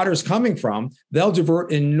where the water is coming from, they'll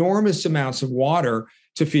divert enormous amounts of water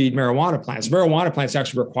to feed marijuana plants. Marijuana plants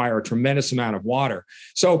actually require a tremendous amount of water.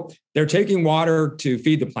 So they're taking water to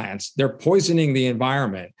feed the plants. They're poisoning the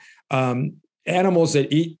environment. Animals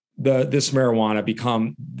that eat this marijuana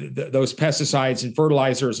become those pesticides and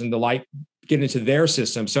fertilizers and the like get into their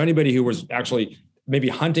system. So anybody who was actually maybe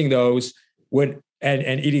hunting those would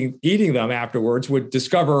and eating them afterwards would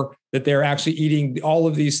discover that they're actually eating all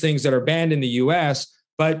of these things that are banned in the US,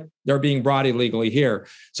 but they're being brought illegally here.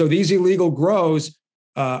 So these illegal grows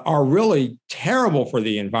are really terrible for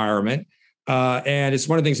the environment. And it's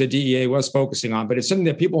one of the things that DEA was focusing on, but it's something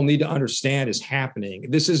that people need to understand is happening.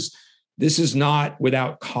 This is not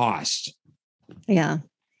without cost. Yeah.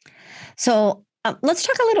 So let's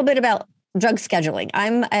talk a little bit about drug scheduling.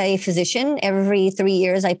 I'm a physician. Every 3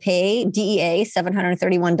 years, I pay DEA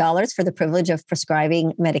 $731 for the privilege of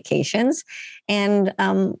prescribing medications. And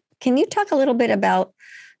can you talk a little bit about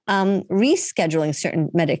rescheduling certain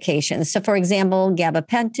medications? So, for example,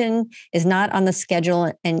 gabapentin is not on the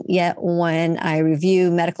schedule, and yet when I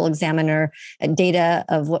review medical examiner data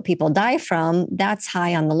of what people die from, that's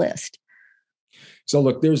high on the list. So,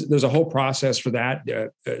 look, there's a whole process for that.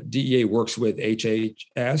 DEA works with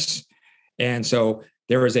HHS. And so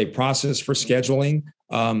there is a process for scheduling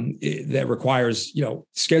that requires,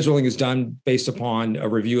 scheduling is done based upon a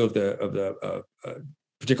review of the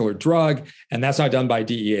particular drug, and that's not done by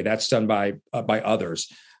DEA. That's done by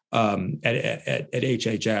others at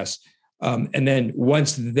HHS. And then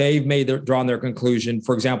once they've drawn their conclusion,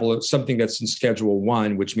 for example, something that's in Schedule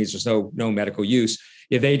 1, which means there's no medical use,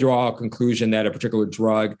 if they draw a conclusion that a particular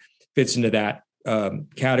drug fits into that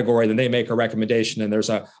category, then they make a recommendation, and there's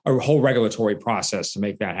a whole regulatory process to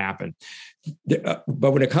make that happen. But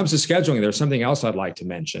when it comes to scheduling, there's something else I'd like to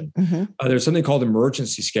mention. Mm-hmm. There's something called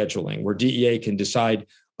emergency scheduling, where DEA can decide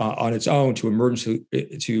on its own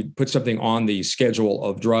to put something on the schedule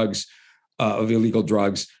of drugs, of illegal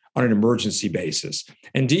drugs, on an emergency basis.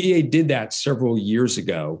 And DEA did that several years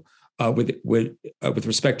ago with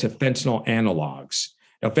respect to fentanyl analogs.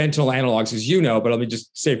 Now, fentanyl analogs, as you know, but let me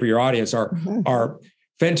just say for your audience, are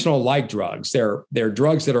fentanyl-like drugs. They're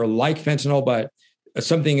drugs that are like fentanyl, but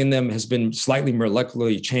something in them has been slightly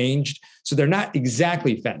molecularly changed. So they're not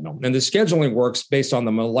exactly fentanyl. And the scheduling works based on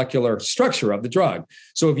the molecular structure of the drug.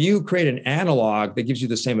 So if you create an analog that gives you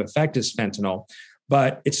the same effect as fentanyl,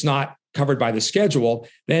 but it's not covered by the schedule,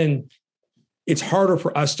 then it's harder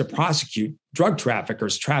for us to prosecute drug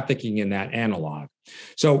traffickers trafficking in that analog.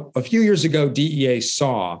 So a few years ago, DEA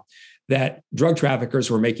saw that drug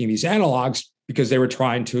traffickers were making these analogs because they were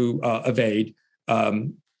trying to evade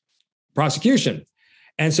prosecution.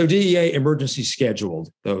 And so DEA emergency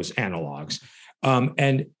scheduled those analogs.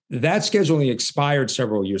 And that scheduling expired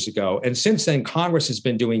several years ago. And since then, Congress has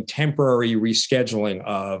been doing temporary rescheduling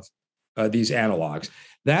of these analogs.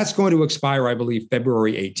 That's going to expire, I believe,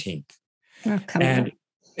 February 18th.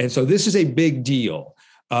 And so this is a big deal.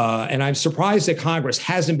 And I'm surprised that Congress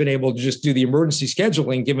hasn't been able to just do the emergency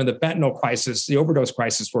scheduling, given the fentanyl crisis, the overdose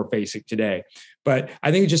crisis we're facing today. But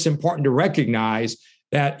I think it's just important to recognize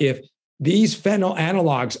that if these fentanyl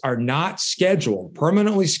analogs are not scheduled,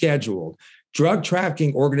 permanently scheduled, drug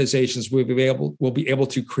trafficking organizations will be able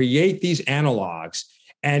to create these analogs,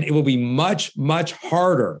 and it will be much, much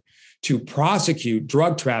harder to prosecute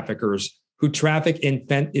drug traffickers who traffic in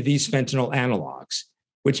these fentanyl analogs,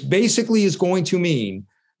 which basically is going to mean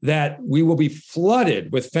that we will be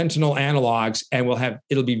flooded with fentanyl analogs, and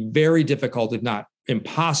it'll be very difficult, if not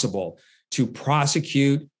impossible, to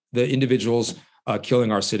prosecute the individuals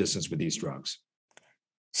killing our citizens with these drugs.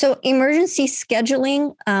 So emergency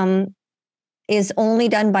scheduling is only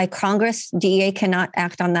done by Congress. DEA cannot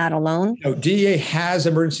act on that alone. No, DEA has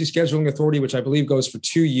emergency scheduling authority, which I believe goes for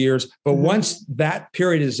 2 years. But once that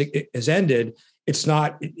period is ended,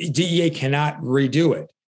 DEA cannot redo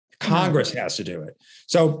it. Congress has to do it.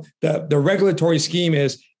 So the regulatory scheme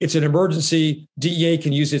is it's an emergency. DEA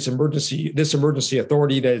can use this emergency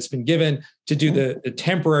authority that it's been given to do the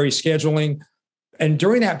temporary scheduling. And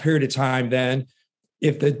during that period of time, then,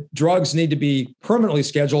 if the drugs need to be permanently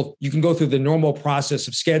scheduled, you can go through the normal process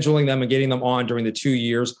of scheduling them and getting them on during the 2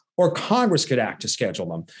 years, or Congress could act to schedule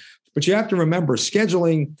them. But you have to remember,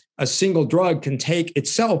 scheduling a single drug can take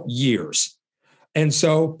itself years. And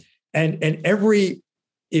so,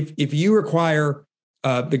 if you require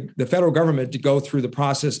the federal government to go through the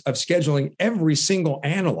process of scheduling every single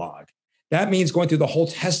analog, that means going through the whole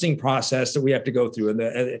testing process that we have to go through.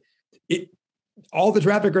 And all the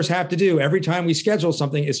traffickers have to do every time we schedule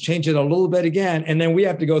something is change it a little bit again. And then we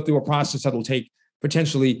have to go through a process that'll take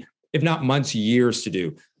potentially, if not months, years to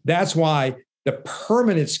do. That's why the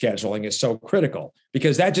permanent scheduling is so critical,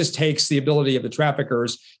 because that just takes the ability of the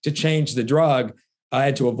traffickers to change the drug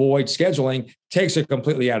and to avoid scheduling, takes it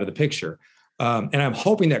completely out of the picture. And I'm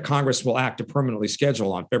hoping that Congress will act to permanently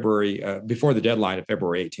schedule on before the deadline of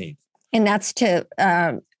February 18th. And that's to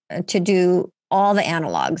do all the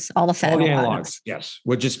analogs, all the fentanyl. All the analogs, yes.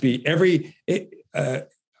 Would just be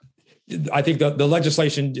I think the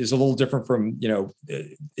legislation is a little different from,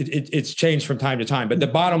 it's changed from time to time. But the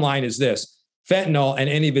bottom line is this: fentanyl and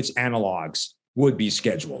any of its analogs would be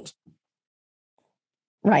scheduled.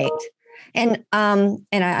 Right. And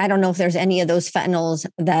I don't know if there's any of those fentanyls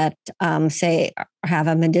that say have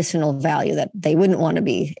a medicinal value that they wouldn't want to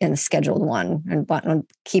be in a Scheduled 1 and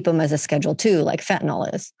keep them as a Schedule 2 like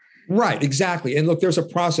fentanyl is. Right, exactly. And look, there's a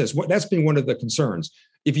process. That's been one of the concerns.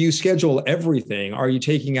 If you schedule everything, are you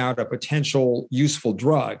taking out a potential useful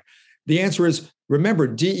drug? The answer is, remember,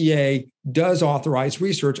 DEA does authorize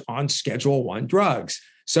research on Schedule 1 drugs.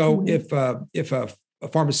 So if a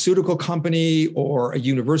pharmaceutical company or a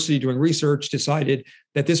university doing research decided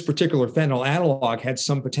that this particular fentanyl analog had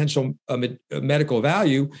some potential medical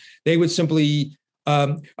value, they would simply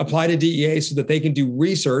apply to DEA so that they can do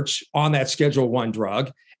research on that Schedule 1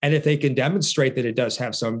 drug. And if they can demonstrate that it does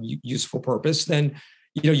have some useful purpose, then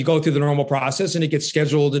you go through the normal process and it gets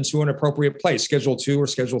scheduled into an appropriate place, Schedule 2 or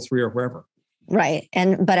Schedule 3 or wherever. Right.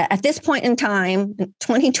 But at this point in time,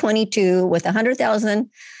 2022, with 100,000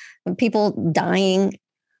 people dying,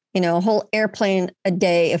 a whole airplane a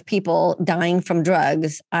day of people dying from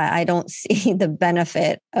drugs, I don't see the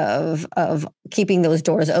benefit of keeping those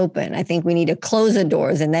doors open. I think we need to close the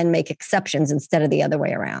doors and then make exceptions instead of the other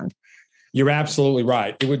way around. You're absolutely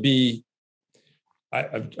right. It would be,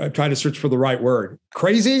 I'm trying to search for the right word,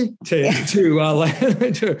 crazy to let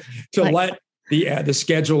the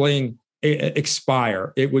scheduling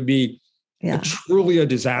expire. It would be truly a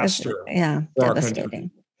disaster. For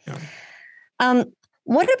devastating. Our country.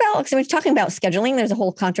 What about, so we're talking about scheduling. There's a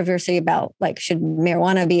whole controversy about, like, should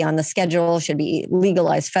marijuana be on the schedule? Should be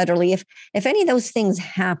legalized federally? If any of those things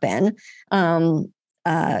happen,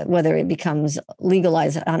 whether it becomes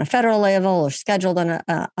legalized on a federal level or scheduled on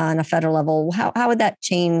a federal level, how would that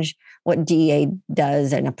change what DEA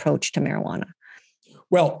does and approach to marijuana?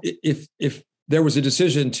 Well, if there was a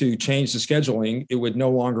decision to change the scheduling, it would no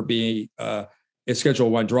longer be a Schedule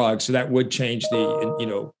 1 drug. So that would change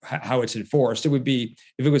how it's enforced. It would be,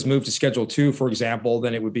 if it was moved to Schedule 2, for example,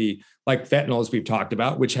 then it would be like fentanyl, as we've talked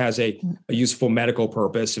about, which has a useful medical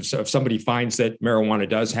purpose. If somebody finds that marijuana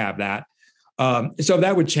does have that. So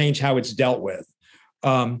that would change how it's dealt with.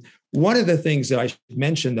 One of the things that I should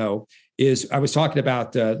mention, though, is I was talking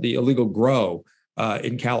about the illegal grow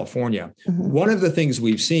in California. One of the things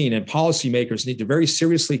we've seen, and policymakers need to very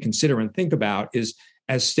seriously consider and think about, is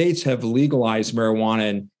as states have legalized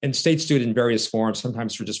marijuana, and states do it in various forms,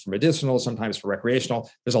 sometimes for medicinal, sometimes for recreational.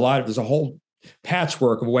 There's a whole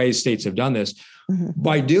patchwork of ways states have done this.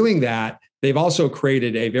 By doing that, they've also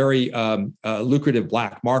created a very lucrative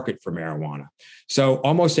black market for marijuana. So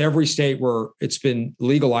almost every state where it's been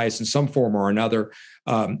legalized in some form or another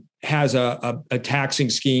has a taxing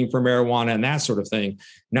scheme for marijuana and that sort of thing.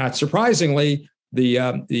 Not surprisingly,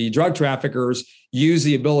 the drug traffickers use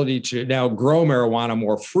the ability to now grow marijuana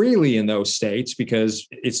more freely in those states because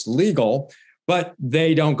it's legal, but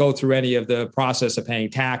they don't go through any of the process of paying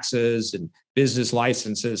taxes and business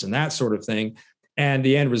licenses and that sort of thing. And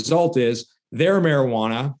the end result is their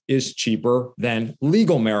marijuana is cheaper than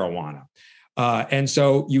legal marijuana. And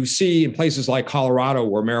so you see in places like Colorado,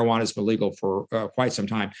 where marijuana has been legal for quite some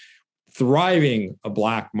time, thriving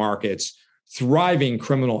black markets, thriving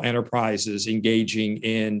criminal enterprises engaging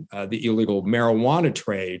in the illegal marijuana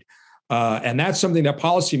trade. And that's something that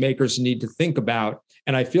policymakers need to think about.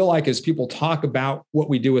 And I feel like as people talk about what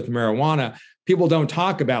we do with marijuana, people don't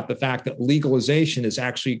talk about the fact that legalization has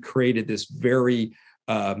actually created this very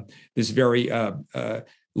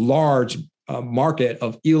large market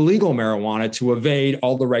of illegal marijuana to evade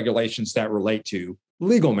all the regulations that relate to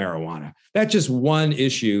legal marijuana. That's just one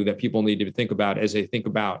issue that people need to think about as they think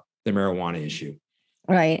about the marijuana issue.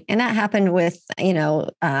 Right. And that happened with,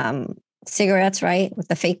 cigarettes, right? With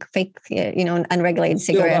the fake, unregulated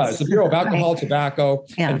cigarettes. The Bureau of Alcohol, Tobacco,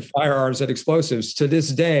 and Firearms and Explosives to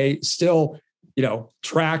this day still,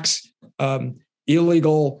 tracks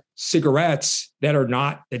illegal cigarettes that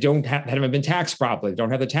haven't been taxed properly,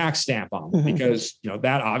 don't have the tax stamp on them, because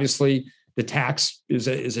that obviously the tax is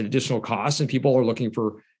an additional cost, and people are looking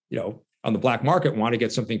for on the black market want to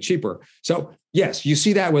get something cheaper. So yes, you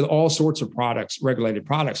see that with all sorts of products, regulated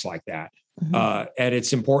products like that. And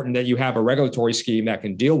it's important that you have a regulatory scheme that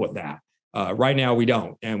can deal with that. Right now, we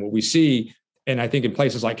don't. And what we see, and I think in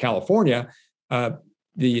places like California,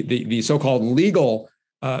 the so-called legal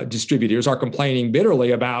distributors are complaining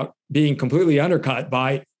bitterly about being completely undercut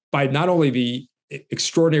by not only the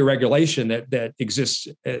extraordinary regulation that exists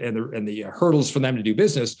and the hurdles for them to do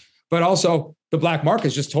business, but also the black market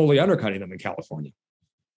is just totally undercutting them in California.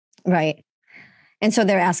 Right. And so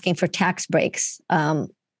they're asking for tax breaks,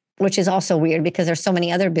 which is also weird because there's so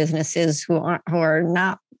many other businesses who are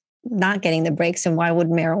not getting the breaks. And why would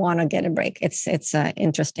marijuana get a break? It's an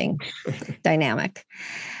interesting dynamic.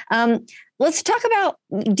 Let's talk about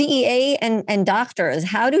DEA and doctors.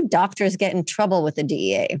 How do doctors get in trouble with the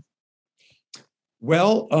DEA?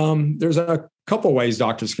 Well, there's a couple ways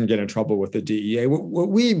doctors can get in trouble with the DEA.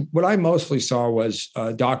 What I mostly saw was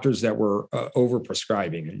doctors that were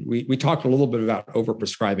overprescribing. And we talked a little bit about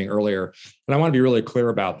overprescribing earlier, and I want to be really clear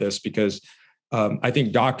about this because I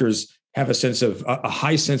think doctors have a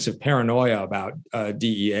high sense of paranoia about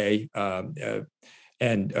DEA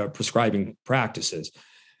and prescribing practices.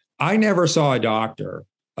 I never saw a doctor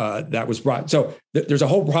that was brought. So there's a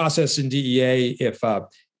whole process in DEA. If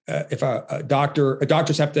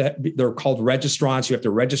doctors have to, they're called registrants. You have to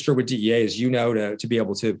register with DEA, as you know, to be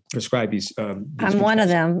able to prescribe these. I'm one of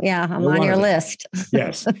them. Yeah, I'm on your list.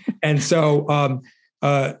 Yes, and so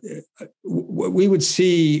we would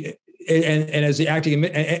see. And as the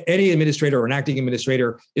any administrator or an acting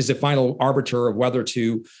administrator is the final arbiter of whether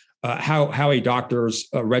to how a doctor's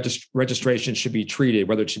registration should be treated,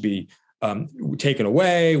 whether it should be taken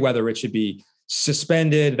away, whether it should be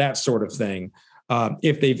suspended, that sort of thing,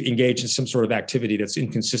 if they've engaged in some sort of activity that's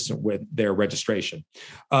inconsistent with their registration.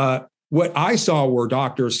 What I saw were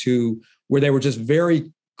doctors where they were just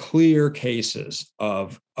very clear cases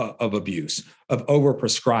of abuse, of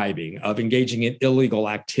overprescribing, of engaging in illegal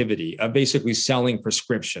activity, of basically selling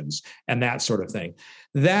prescriptions and that sort of thing.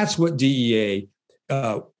 That's what DEA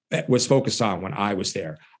was focused on when I was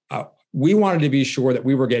there. We wanted to be sure that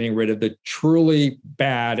we were getting rid of the truly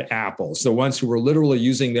bad apples, the ones who were literally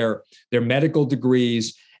using their medical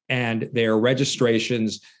degrees and their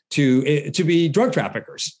registrations to be drug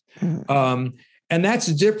traffickers. And that's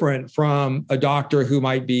different from a doctor who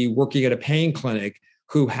might be working at a pain clinic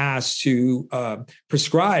who has to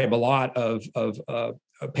prescribe a lot of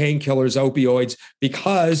painkillers, opioids,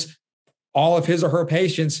 because all of his or her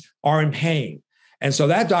patients are in pain. And so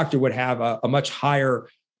that doctor would have a much higher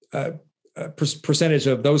percentage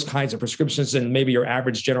of those kinds of prescriptions than maybe your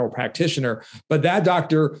average general practitioner. But that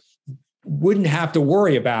doctor wouldn't have to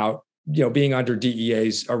worry about being under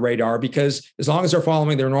DEA's radar, because as long as they're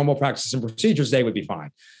following their normal practices and procedures, they would be fine.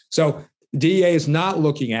 So DEA is not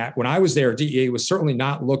looking at, when I was there, DEA was certainly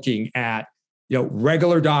not looking at,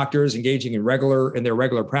 regular doctors engaging in their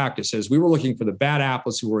regular practices. We were looking for the bad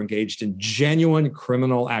apples who were engaged in genuine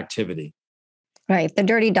criminal activity. Right. The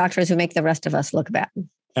dirty doctors who make the rest of us look bad.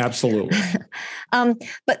 Absolutely.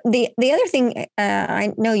 But the other thing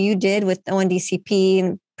I know you did with ONDCP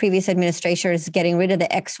and previous administration is getting rid of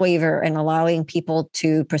the X waiver and allowing people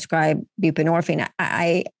to prescribe buprenorphine.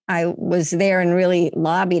 I was there and really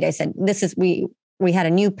lobbied. I said, we had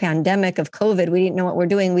a new pandemic of COVID. We didn't know what we're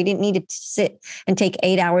doing. We didn't need to sit and take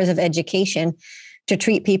 8 hours of education to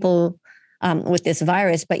treat people with this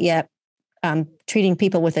virus, but yet treating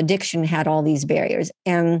people with addiction had all these barriers.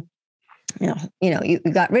 And you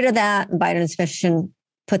got rid of that. Biden administration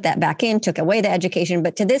put that back in, took away the education.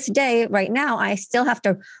 But to this day, right now, I still have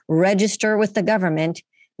to register with the government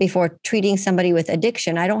before treating somebody with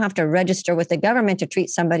addiction. I don't have to register with the government to treat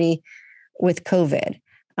somebody with COVID.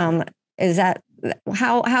 Is that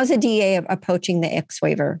how's the DEA approaching the X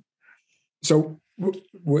waiver? So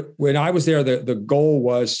when I was there, the goal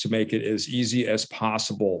was to make it as easy as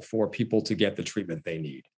possible for people to get the treatment they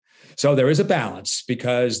need. So there is a balance,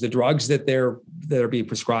 because the drugs that are being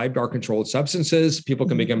prescribed are controlled substances. People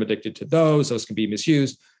can become addicted to those. Those can be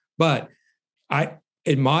misused. But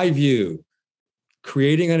in my view,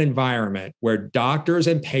 creating an environment where doctors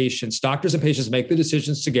and patients make the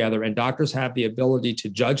decisions together, and doctors have the ability to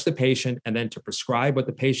judge the patient and then to prescribe what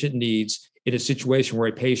the patient needs in a situation where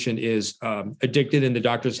a patient is addicted and the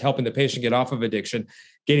doctor's helping the patient get off of addiction,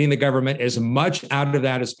 getting the government as much out of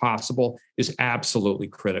that as possible is absolutely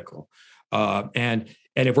critical. And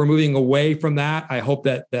if we're moving away from that, I hope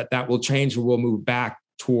that will change and we'll move back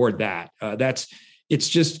toward that.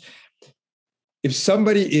 if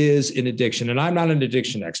somebody is in addiction, and I'm not an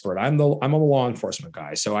addiction expert, I'm a law enforcement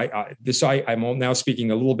guy. So I'm now speaking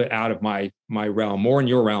a little bit out of my realm, more in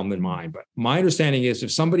your realm than mine. But my understanding is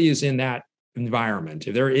if somebody is in that environment,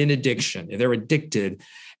 if they're in addiction, if they're addicted,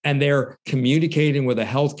 and they're communicating with a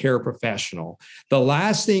healthcare professional, the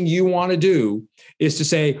last thing you want to do is to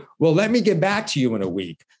say, well, let me get back to you in a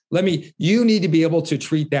week. You need to be able to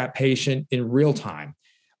treat that patient in real time.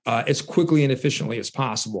 As quickly and efficiently as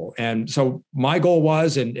possible. And so my goal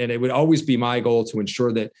was, and it would always be my goal, to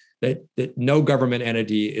ensure that no government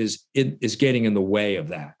entity is getting in the way of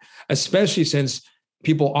that, especially since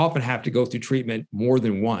people often have to go through treatment more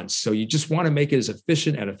than once. So you just want to make it as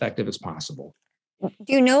efficient and effective as possible.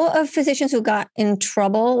 Do you know of physicians who got in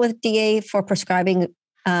trouble with DEA for prescribing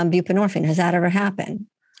buprenorphine? Has that ever happened?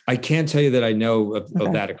 I can't tell you that I know of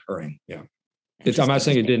that occurring. Yeah. I'm not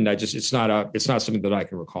saying it didn't. It's not something that I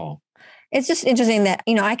can recall. It's just interesting that,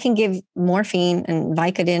 I can give morphine and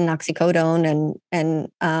Vicodin, oxycodone, and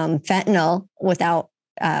fentanyl without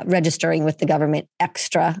registering with the government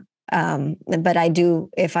extra. But I do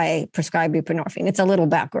if I prescribe buprenorphine. It's a little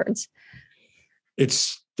backwards.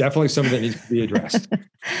 It's definitely something that needs to be addressed.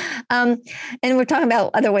 And we're talking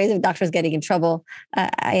about other ways of doctors getting in trouble.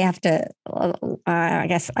 I have to, I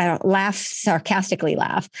guess I don't sarcastically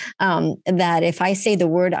laugh, that if I say the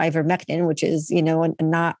word ivermectin, which is,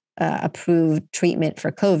 not approved treatment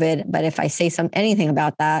for COVID, but if I say anything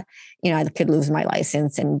about that, I could lose my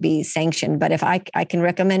license and be sanctioned. But if I can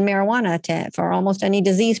recommend marijuana for almost any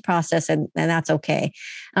disease process, and that's okay.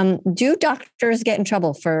 Do doctors get in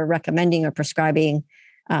trouble for recommending or prescribing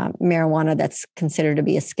marijuana that's considered to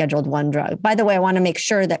be a Scheduled I drug? By the way, I want to make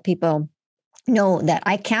sure that people know that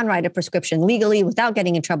I can write a prescription legally without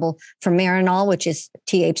getting in trouble for Marinol, which is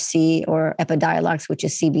THC, or Epidiolex, which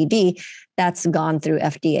is CBD. That's gone through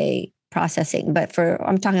FDA processing. But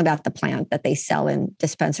I'm talking about the plant that they sell in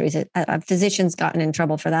dispensaries. Have physicians gotten in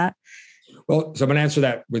trouble for that? Well, so I'm going to answer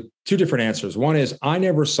that with two different answers. One is I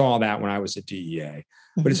never saw that when I was at DEA,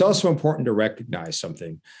 but it's also important to recognize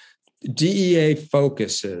something. DEA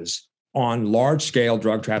focuses on large-scale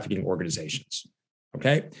drug trafficking organizations.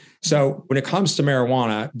 Okay. So when it comes to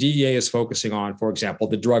marijuana, DEA is focusing on, for example,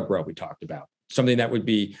 the drug grow we talked about, something that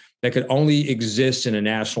could only exist in a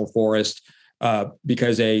national forest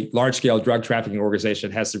because a large-scale drug trafficking organization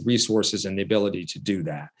has the resources and the ability to do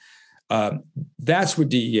that. That's what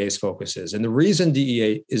DEA's focus is. And the reason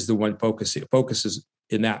DEA is the one focuses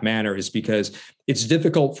in that manner is because it's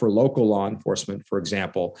difficult for local law enforcement, for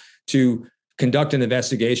example, to conduct an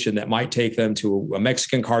investigation that might take them to a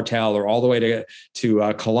Mexican cartel or all the way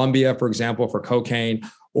to Colombia, for example, for cocaine,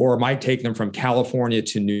 or might take them from California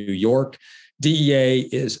to New York. DEA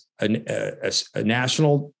is a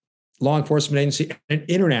national law enforcement agency and an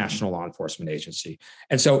international law enforcement agency.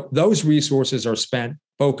 And so those resources are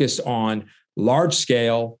focused on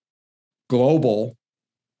large-scale, global,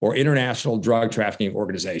 or international drug trafficking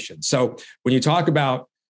organizations. So when you talk about,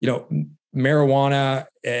 marijuana,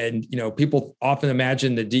 and people often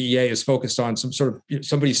imagine that DEA is focused on some sort of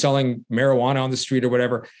somebody selling marijuana on the street or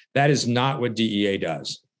whatever. That is not what DEA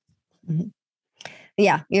does. Mm-hmm.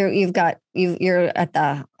 Yeah, you're at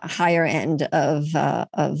the higher end of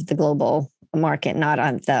the global market, not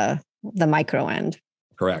on the micro end.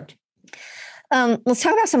 Correct. Let's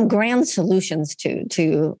talk about some grand solutions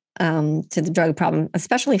to the drug problem,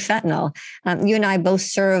 especially fentanyl. You and I both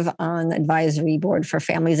serve on the advisory board for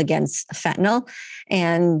Families Against Fentanyl.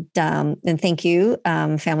 And thank you,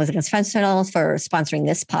 Families Against Fentanyl, for sponsoring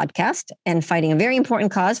this podcast and fighting a very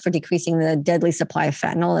important cause for decreasing the deadly supply of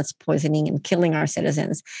fentanyl that's poisoning and killing our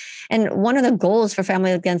citizens. And one of the goals for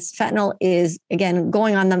Families Against Fentanyl is, again,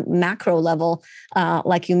 going on the macro level,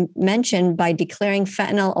 like you mentioned, by declaring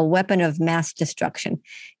fentanyl a weapon of mass destruction.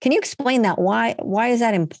 Can you explain that? Why is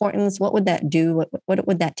that important? What would that do? What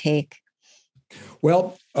would that take?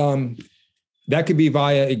 Well, that could be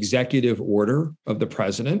via executive order of the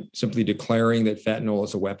president, simply declaring that fentanyl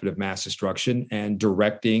is a weapon of mass destruction and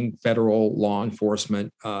directing federal law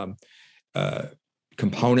enforcement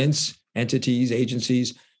components, entities,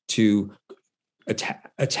 agencies to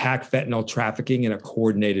attack fentanyl trafficking in a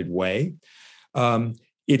coordinated way.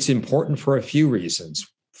 It's important for a few reasons.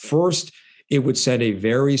 First, it would send a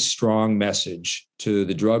very strong message to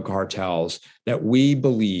the drug cartels that we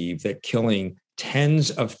believe that killing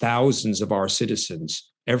tens of thousands of our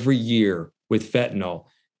citizens every year with fentanyl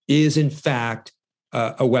is, in fact,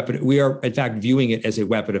 a weapon. We are, in fact, viewing it as a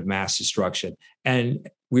weapon of mass destruction. And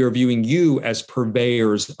we are viewing you as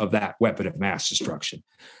purveyors of that weapon of mass destruction.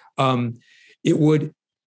 It would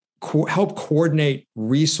help coordinate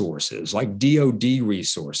resources like DoD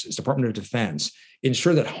resources, Department of Defense,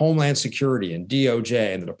 ensure that Homeland Security and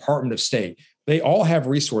DOJ and the Department of State, they all have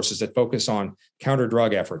resources that focus on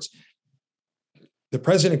counter-drug efforts. The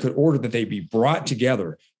president could order that they be brought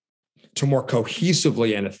together to more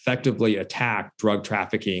cohesively and effectively attack drug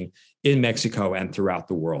trafficking in Mexico and throughout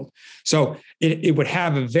the world. So it would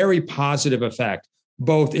have a very positive effect,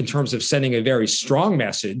 both in terms of sending a very strong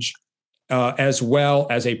message, as well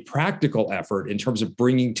as a practical effort in terms of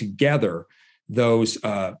bringing together those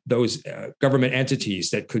government entities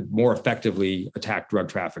that could more effectively attack drug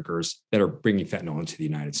traffickers that are bringing fentanyl into the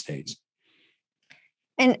United States.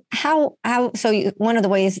 And one of the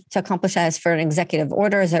ways to accomplish that is for an executive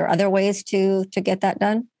order. Is there other ways to get that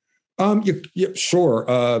done?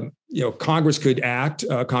 Sure. Congress could act.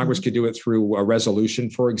 Congress could do it through a resolution,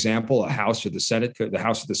 for example. The House or the Senate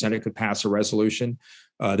could pass a resolution.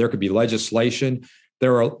 There could be legislation.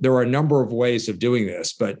 There are a number of ways of doing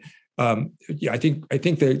this, but I think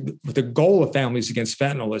the goal of Families Against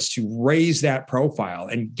Fentanyl is to raise that profile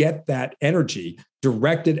and get that energy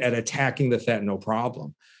directed at attacking the fentanyl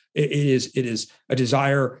problem. It is a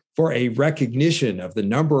desire for a recognition of the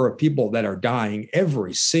number of people that are dying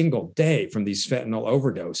every single day from these fentanyl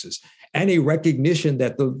overdoses, and a recognition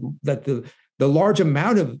that the large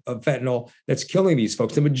amount of fentanyl that's killing these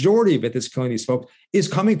folks, the majority of it that's killing these folks, is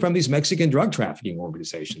coming from these Mexican drug trafficking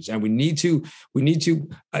organizations. And we need to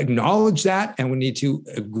acknowledge that, and we need to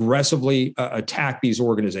aggressively attack these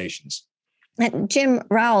organizations. And Jim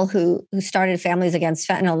Rowell, who started Families Against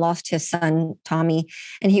Fentanyl, lost his son, Tommy,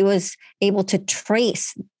 and he was able to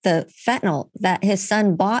trace the fentanyl that his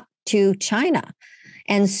son bought to China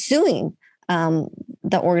and suing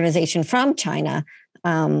the organization from China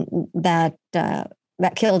that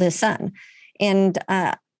killed his son. And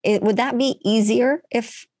would that be easier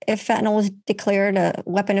if fentanyl was declared a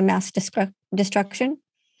weapon of mass destruction?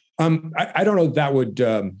 I don't know if that would.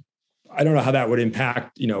 I don't know how that would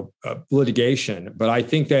impact, litigation, but I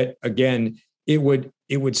think that, again, it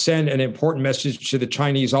would send an important message to the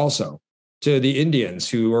Chinese, also to the Indians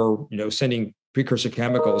who are, sending precursor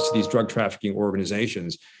chemicals to these drug trafficking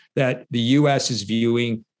organizations, that the U.S. is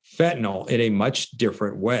viewing fentanyl in a much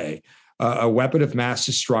different way. A weapon of mass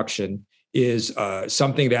destruction is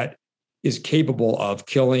something that is capable of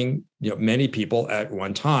killing, many people at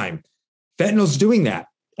one time. Fentanyl's doing that.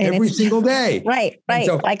 And every single day. Right.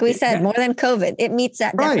 So, like we said, more than COVID, it meets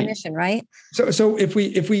that definition, right? So if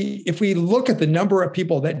we look at the number of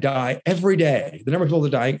people that die every day, the number of people that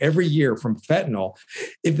are dying every year from fentanyl,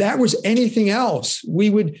 if that was anything else,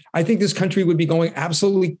 I think this country would be going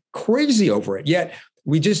absolutely crazy over it. Yet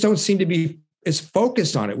we just don't seem to be as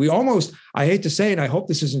focused on it. We almost, I hate to say, and I hope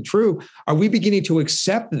this isn't true, are we beginning to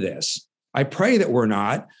accept this? I pray that we're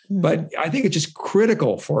not, but I think it's just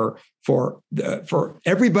critical for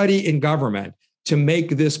everybody in government to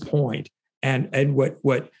make this point. And what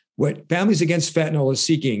Families Against Fentanyl is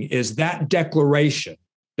seeking is that declaration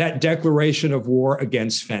of war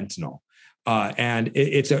against fentanyl. And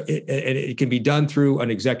it can be done through an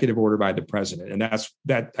executive order by the president, and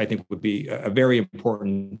that I think would be a very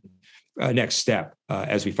important next step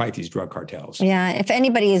as we fight these drug cartels. Yeah, if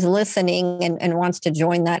anybody is listening and wants to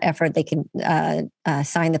join that effort, they can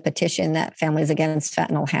sign the petition that Families Against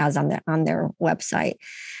Fentanyl has on their website.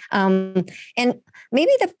 And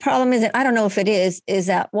maybe the problem is that, I don't know if it is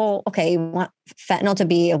that, well, okay, you want fentanyl to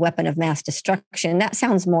be a weapon of mass destruction. That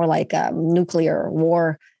sounds more like a nuclear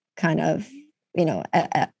war kind of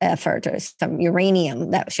effort, or some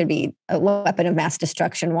uranium that should be a weapon of mass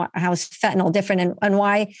destruction. How is fentanyl different, and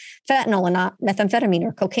why fentanyl and not methamphetamine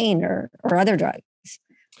or cocaine or other drugs?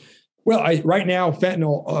 Well, right now,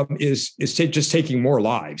 fentanyl is just taking more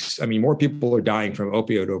lives. I mean, more people are dying from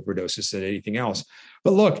opioid overdoses than anything else.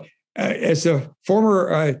 But look, as a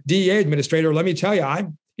former DEA administrator, let me tell you,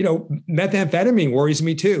 methamphetamine worries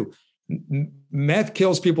me too. Meth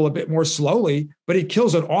kills people a bit more slowly, but it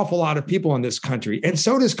kills an awful lot of people in this country. And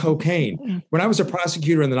so does cocaine. When I was a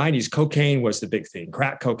prosecutor in the 90s, cocaine was the big thing.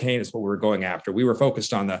 Crack cocaine is what we were going after. We were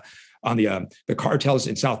focused on the cartels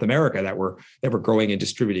in South America that were growing and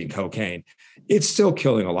distributing cocaine. It's still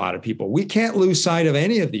killing a lot of people. We can't lose sight of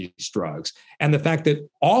any of these drugs, and the fact that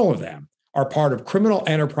all of them are part of criminal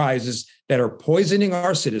enterprises that are poisoning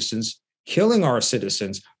our citizens, killing our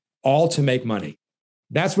citizens, all to make money.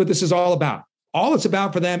 That's what this is all about. All it's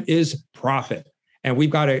about for them is profit. And we've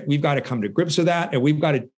got to come to grips with that. And we've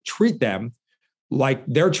got to treat them like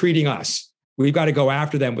they're treating us. We've got to go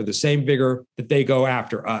after them with the same vigor that they go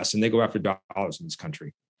after us, and they go after dollars in this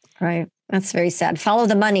country. Right. That's very sad. Follow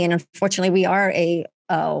the money. And unfortunately, we are a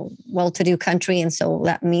well-to-do country. And so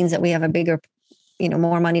that means that we have a bigger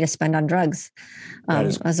more money to spend on drugs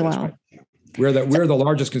as well. Right. We're the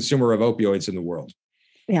largest consumer of opioids in the world.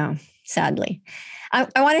 Yeah, sadly.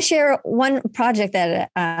 I want to share one project that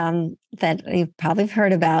you've probably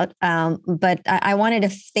heard about, but I wanted to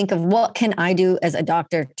think of what can I do as a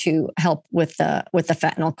doctor to help with the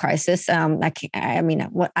fentanyl crisis. I'm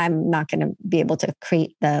not going to be able to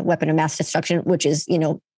create the weapon of mass destruction, which is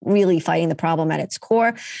really fighting the problem at its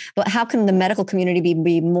core. But how can the medical community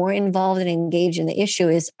be more involved and engaged in the issue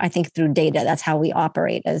is, I think, through data. That's how we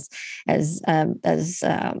operate as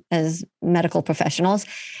medical professionals.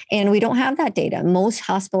 And we don't have that data. Most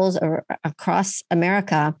hospitals across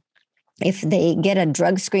America, if they get a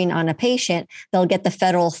drug screen on a patient, they'll get the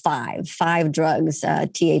federal five drugs,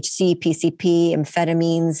 THC, PCP,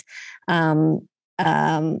 amphetamines,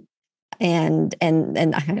 and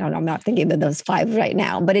I don't know, I'm not thinking of those 5 right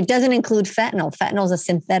now, but it doesn't include fentanyl. Fentanyl is a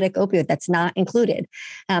synthetic opioid that's not included.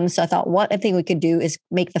 So I thought what I think we could do is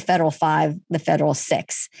make the federal 5 the federal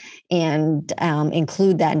 6 and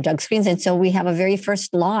include that in drug screens. And so we have a very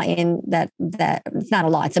first law in that it's not a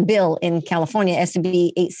law, it's a bill in California,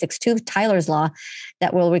 SB 862, Tyler's Law,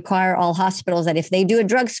 that will require all hospitals that if they do a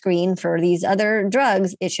drug screen for these other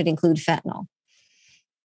drugs, it should include fentanyl.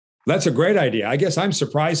 That's a great idea. I guess I'm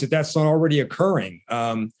surprised that that's not already occurring.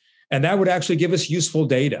 And that would actually give us useful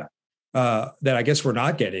data that I guess we're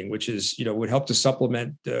not getting, which is, would help to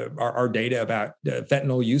supplement our data about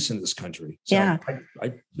fentanyl use in this country. So yeah,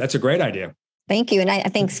 that's a great idea. Thank you. And I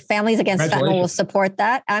think Families Against Fentanyl will support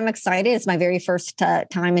that. I'm excited. It's my very first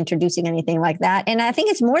time introducing anything like that. And I think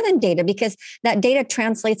it's more than data because that data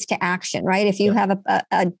translates to action, right? If you have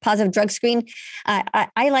a positive drug screen,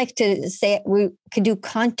 I like to say we could do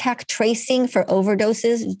contact tracing for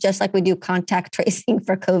overdoses, just like we do contact tracing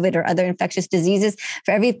for COVID or other infectious diseases.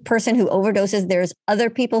 For every person who overdoses, there's other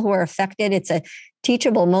people who are affected. It's a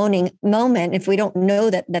teachable moment. If we don't know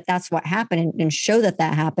that that's what happened and show that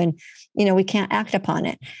happened, we can't act upon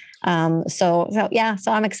it. So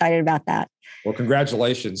I'm excited about that. Well,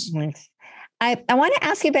 congratulations. I want to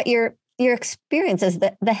ask you about your experience as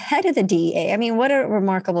the head of the DEA. I mean, what a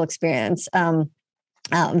remarkable experience.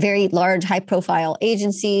 Very large, high profile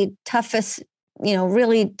agency, toughest,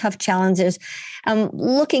 really tough challenges.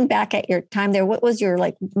 Looking back at your time there, what was your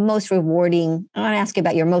most rewarding? I want to ask you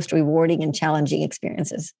about your most rewarding and challenging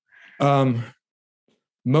experiences.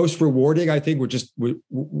 Most rewarding, I think,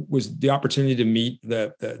 was the opportunity to meet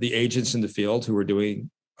the agents in the field who were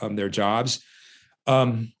doing their jobs.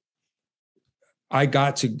 I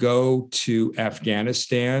got to go to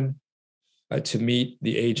Afghanistan to meet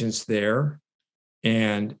the agents there,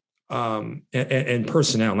 and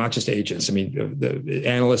personnel, not just agents. I mean, the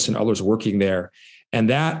analysts and others working there,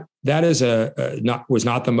 and that is was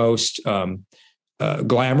not the most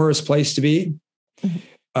glamorous place to be.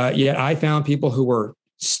 Yet I found people who were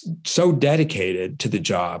so dedicated to the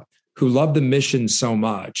job, who loved the mission so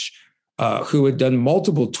much, who had done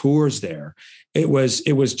multiple tours there. It was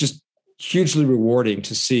just hugely rewarding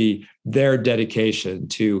to see their dedication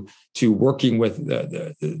to working with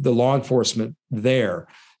the law enforcement there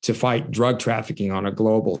to fight drug trafficking on a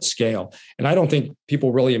global scale. And I don't think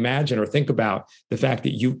people really imagine or think about the fact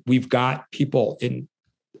that we've got people in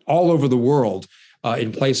all over the world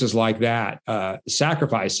in places like that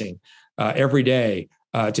sacrificing every day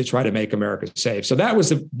to try to make America safe. So that was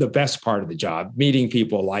the best part of the job, meeting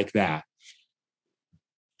people like that.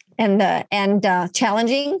 And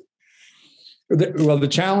challenging? The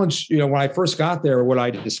challenge, when I first got there, what I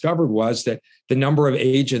discovered was that the number of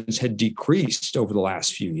agents had decreased over the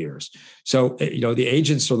last few years. So, the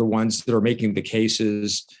agents are the ones that are making the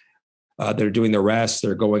cases, that are doing the arrests,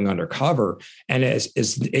 they're going undercover. And as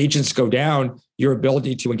the agents go down, your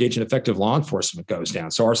ability to engage in effective law enforcement goes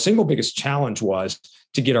down. So our single biggest challenge was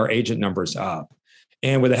to get our agent numbers up.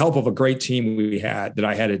 And with the help of a great team that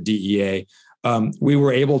I had at DEA, we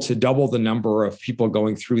were able to double the number of people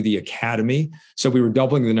going through the academy. So we were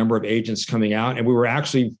doubling the number of agents coming out. And we were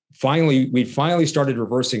actually we finally started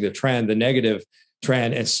reversing the negative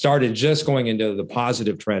trend, and started just going into the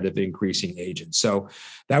positive trend of increasing agents. So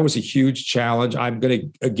that was a huge challenge. I'm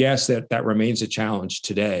going to guess that remains a challenge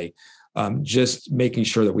today. Just making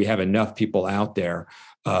sure that we have enough people out there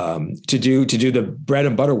to do the bread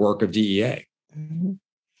and butter work of DEA. Mm-hmm.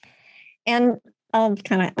 And I'll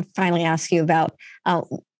kind of finally ask you about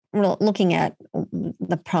looking at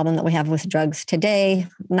the problem that we have with drugs today,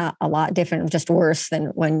 not a lot different, just worse than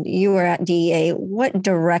when you were at DEA. What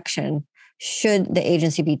direction should the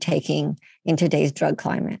agency be taking in today's drug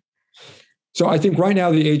climate? So I think right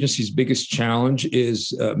now the agency's biggest challenge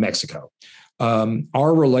is Mexico.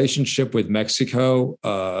 Our relationship with Mexico,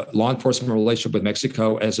 law enforcement relationship with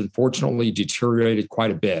Mexico, has unfortunately deteriorated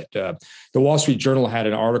quite a bit. The Wall Street Journal had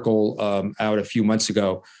an article out a few months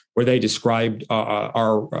ago where they described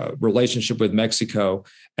our relationship with Mexico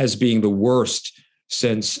as being the worst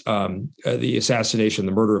since the assassination,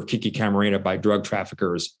 the murder of Kiki Camarena by drug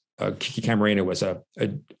traffickers. Kiki Camarena was a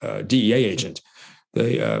DEA agent.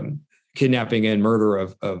 The kidnapping and murder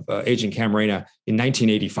of Agent Camarena in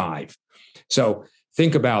 1985. So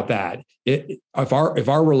think about that. If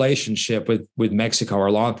our relationship with Mexico,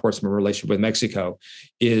 our law enforcement relationship with Mexico,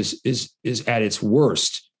 is at its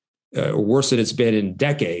worst, worse than it's been in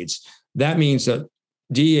decades, that means that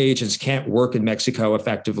DEA agents can't work in Mexico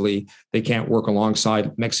effectively. They can't work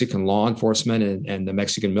alongside Mexican law enforcement and the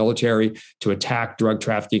Mexican military to attack drug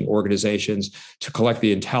trafficking organizations, to collect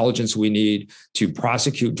the intelligence we need to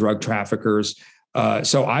prosecute drug traffickers.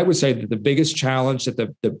 So I would say that the biggest challenge, that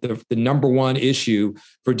the number one issue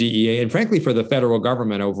for DEA, and frankly for the federal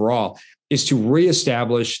government overall, is to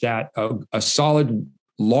reestablish that a solid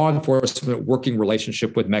law enforcement working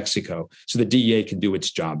relationship with Mexico so the DEA can do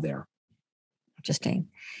its job there. Interesting.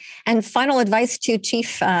 And final advice to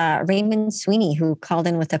Chief Raymond Sweeney, who called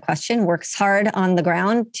in with a question, works hard on the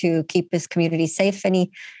ground to keep his community safe. Any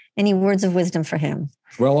words of wisdom for him?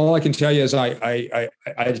 Well, all I can tell you is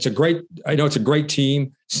it's a great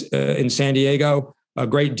team in San Diego, a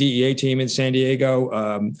great DEA team in San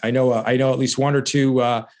Diego. I know at least one or two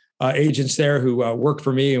agents there who work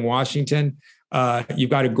for me in Washington. You've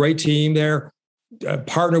got a great team there.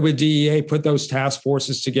 Partner with DEA, put those task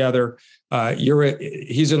forces together.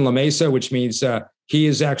 He's in La Mesa, which means he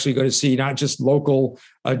is actually going to see not just local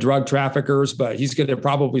drug traffickers, but he's going to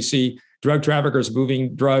probably see drug traffickers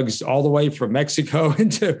moving drugs all the way from Mexico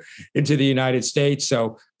into the United States.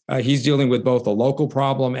 So he's dealing with both a local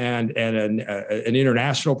problem and an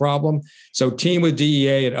international problem. So team with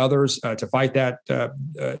DEA and others to fight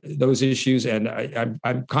those issues. And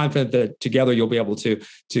I'm confident that together you'll be able to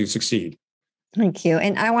succeed. Thank you.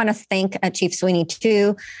 And I want to thank Chief Sweeney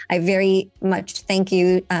too. I very much thank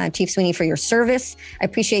you, Chief Sweeney, for your service. I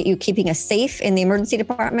appreciate you keeping us safe in the emergency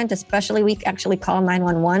department, especially we actually call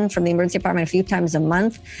 911 from the emergency department a few times a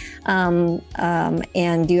month.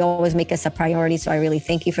 And you always make us a priority. So I really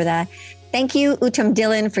thank you for that. Thank you, Uttam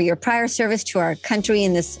Dhillon, for your prior service to our country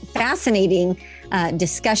in this fascinating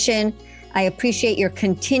discussion. I appreciate your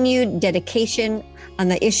continued dedication on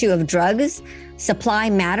the issue of drugs. Supply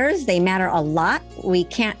matters. They matter a lot. We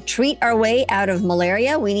can't treat our way out of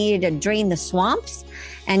malaria. We needed to drain the swamps.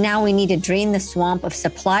 And now we need to drain the swamp of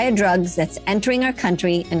supply of drugs that's entering our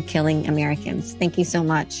country and killing Americans. Thank you so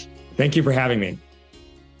much. Thank you for having me.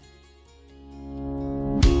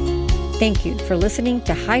 Thank you for listening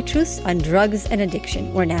to High Truths on Drugs and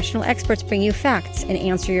Addiction, where national experts bring you facts and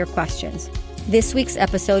answer your questions. This week's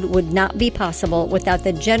episode would not be possible without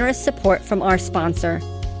the generous support from our sponsor.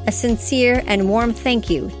 A sincere and warm thank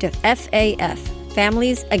you to FAF,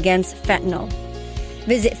 Families Against Fentanyl.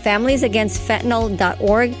 Visit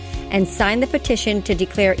familiesagainstfentanyl.org and sign the petition to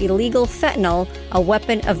declare illegal fentanyl a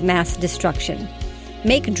weapon of mass destruction.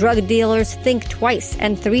 Make drug dealers think twice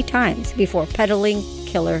and 3 times before peddling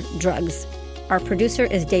killer drugs. Our producer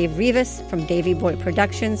is Dave Rivas from Davey Boy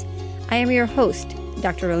Productions. I am your host,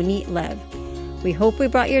 Dr. Ronit Lev. We hope we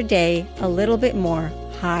brought your day a little bit more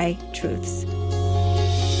high truths.